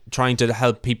trying to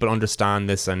help people understand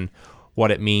this and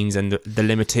what it means and the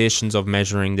limitations of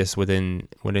measuring this within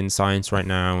science right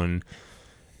now. And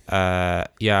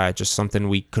just something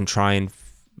we can try and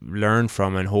learn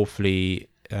from and hopefully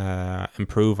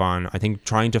improve on. I think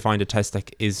trying to find a test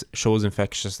that shows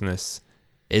infectiousness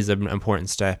is an important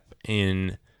step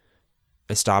in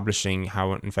establishing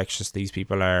how infectious these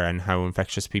people are and how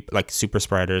infectious people, like super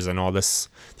spreaders and all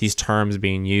these terms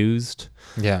being used.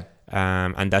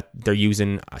 And that they're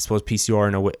using, I suppose, PCR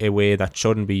in a way that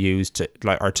shouldn't be used to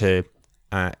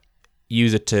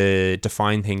use it to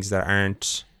define things that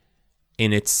aren't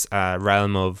in its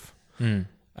realm of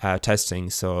testing.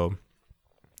 So,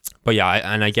 but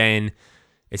yeah, and again,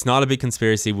 it's not a big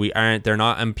conspiracy. They're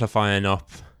not amplifying up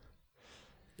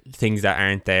things that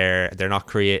aren't there. They're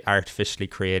not artificially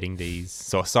creating these.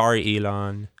 So sorry,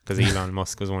 Elon, because Elon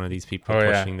Musk was one of these people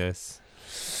pushing this.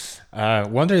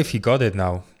 Wonder if he got it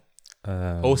now.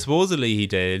 Supposedly he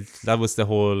did. That was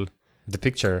the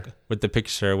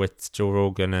picture with Joe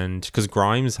Rogan, and because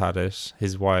Grimes had it,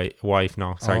 his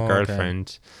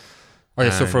girlfriend.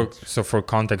 Okay. So for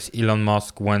context, Elon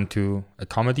Musk went to a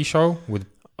comedy show with.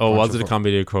 Oh, was it a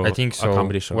comedy show? I think so. A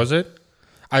comedy show. Was it?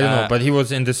 I don't know, but he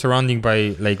was in the surrounding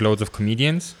by like loads of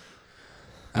comedians,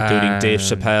 including Dave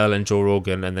Chappelle and Joe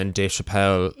Rogan, and then Dave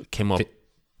Chappelle came up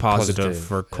positive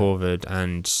for COVID,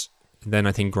 and then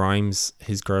I think Grimes,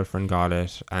 his girlfriend, got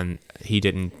it, and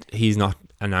he's not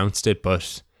announced it,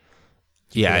 but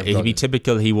yeah, it'd be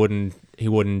typical. He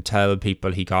wouldn't tell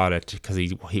people he got it because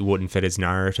he wouldn't fit his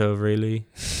narrative really.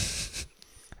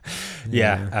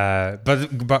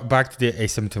 But back to the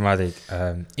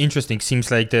asymptomatic. Interesting.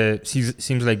 Seems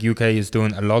like UK is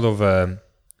doing a lot of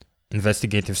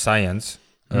investigative science.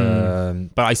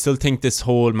 But I still think this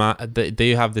whole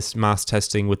they have this mass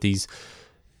testing with these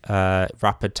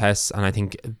rapid tests, and I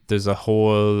think there's a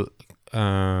whole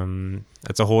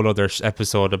it's a whole other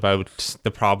episode about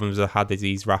the problems that had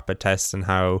these rapid tests and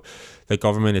how the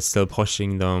government is still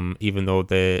pushing them even though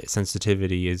the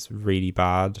sensitivity is really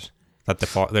bad, that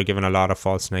they're giving a lot of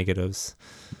false negatives.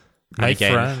 My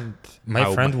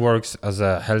friend works as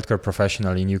a healthcare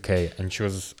professional in UK, and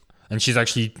she's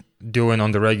actually doing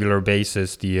on the regular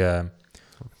basis the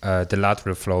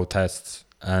lateral flow tests,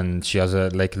 and she has a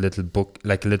little book,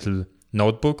 like a little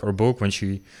notebook or book when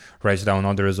she writes down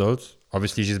all the results.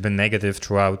 Obviously she's been negative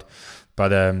throughout,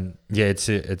 but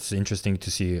it's interesting to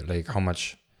see like how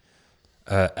much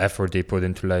effort they put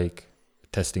into like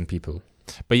testing people.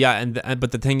 But yeah,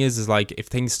 but the thing is like, if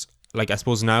things like, I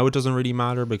suppose now it doesn't really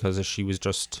matter because she was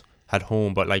just at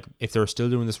home, but like if they're still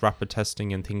doing this rapid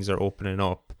testing and things are opening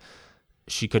up,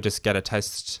 she could just get a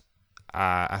test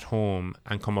at home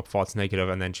and come up false negative,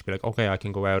 and then she'd be like, okay, I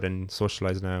can go out and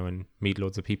socialize now and meet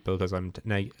loads of people because I'm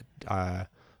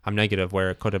negative,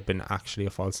 where it could have been actually a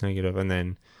false negative, and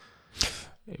then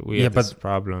we have this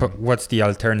problem. But what's the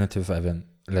alternative, Evan?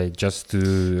 Like just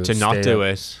to not do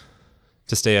it,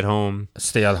 to stay at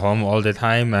home all the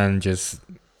time and just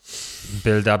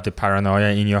build up the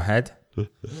paranoia in your head.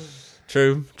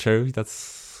 True.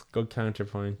 That's good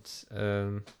counterpoint.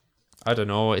 I don't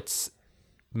know. It's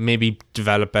maybe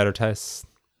develop better tests.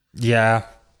 Yeah,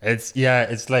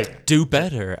 it's like do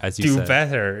better, as you said. Do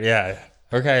better, yeah.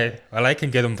 Okay, well, I can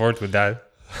get on board with that.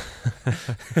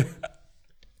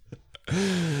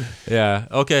 Yeah.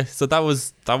 Okay. So that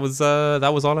was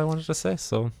all I wanted to say.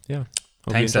 So yeah.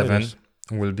 Thanks, Evan.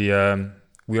 We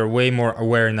are way more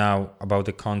aware now about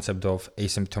the concept of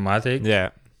asymptomatic. Yeah.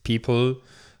 People,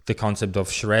 the concept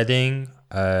of shredding,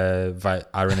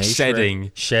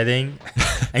 RNA shedding,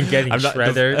 and getting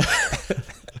shredded.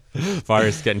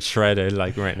 Virus getting shredded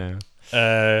like right now.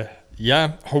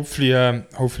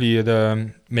 Hopefully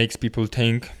it makes people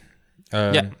think.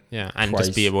 And twice.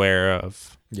 Just be aware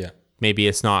of. Yeah. Maybe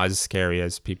it's not as scary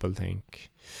as people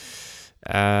think.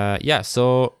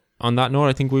 So on that note,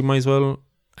 I think we might as well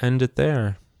end it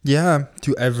there. Yeah.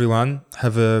 To everyone,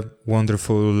 have a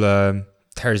wonderful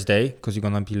Thursday, because you're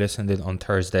gonna be listening on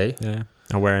Thursday. Yeah.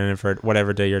 And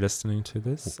whatever day you're listening to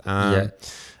this.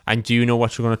 And do you know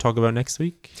what you're going to talk about next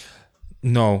week?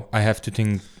 No, I have to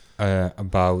think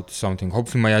about something.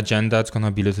 Hopefully my agenda is going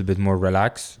to be a little bit more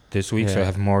relaxed this week, so I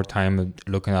have more time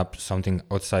looking up something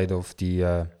outside of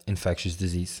the infectious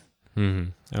disease.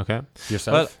 Mm-hmm. Okay.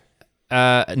 Yourself?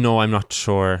 Well, no, I'm not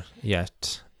sure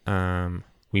yet.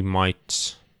 We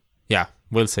might... Yeah,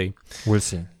 we'll see.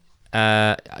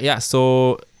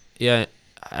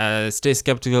 Stay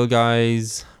skeptical,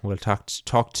 guys. We'll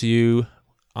talk to you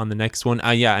on the next one.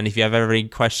 And if you have any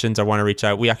questions or want to reach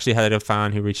out, we actually had a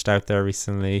fan who reached out there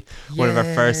recently. Yay. One of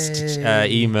our first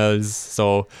emails.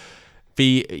 So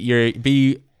be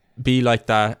like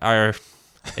that, or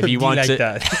if you want to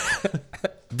that.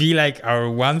 Be like our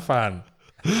one fan.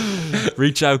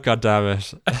 Reach out,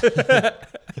 goddammit.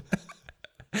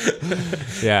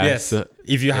 Yeah. Yes. So,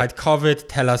 if you had COVID,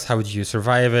 tell us how did you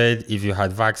survive it. If you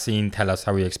had vaccine, tell us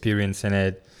how you're experiencing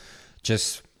it.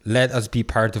 Just let us be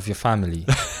part of your family.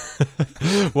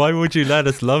 Why would you let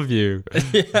us love you?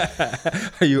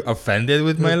 Are you offended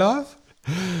with my love?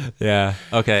 Yeah.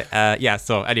 Okay.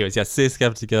 So anyways, stay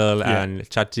skeptical and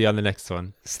chat to you on the next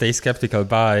one. Stay skeptical.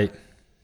 Bye.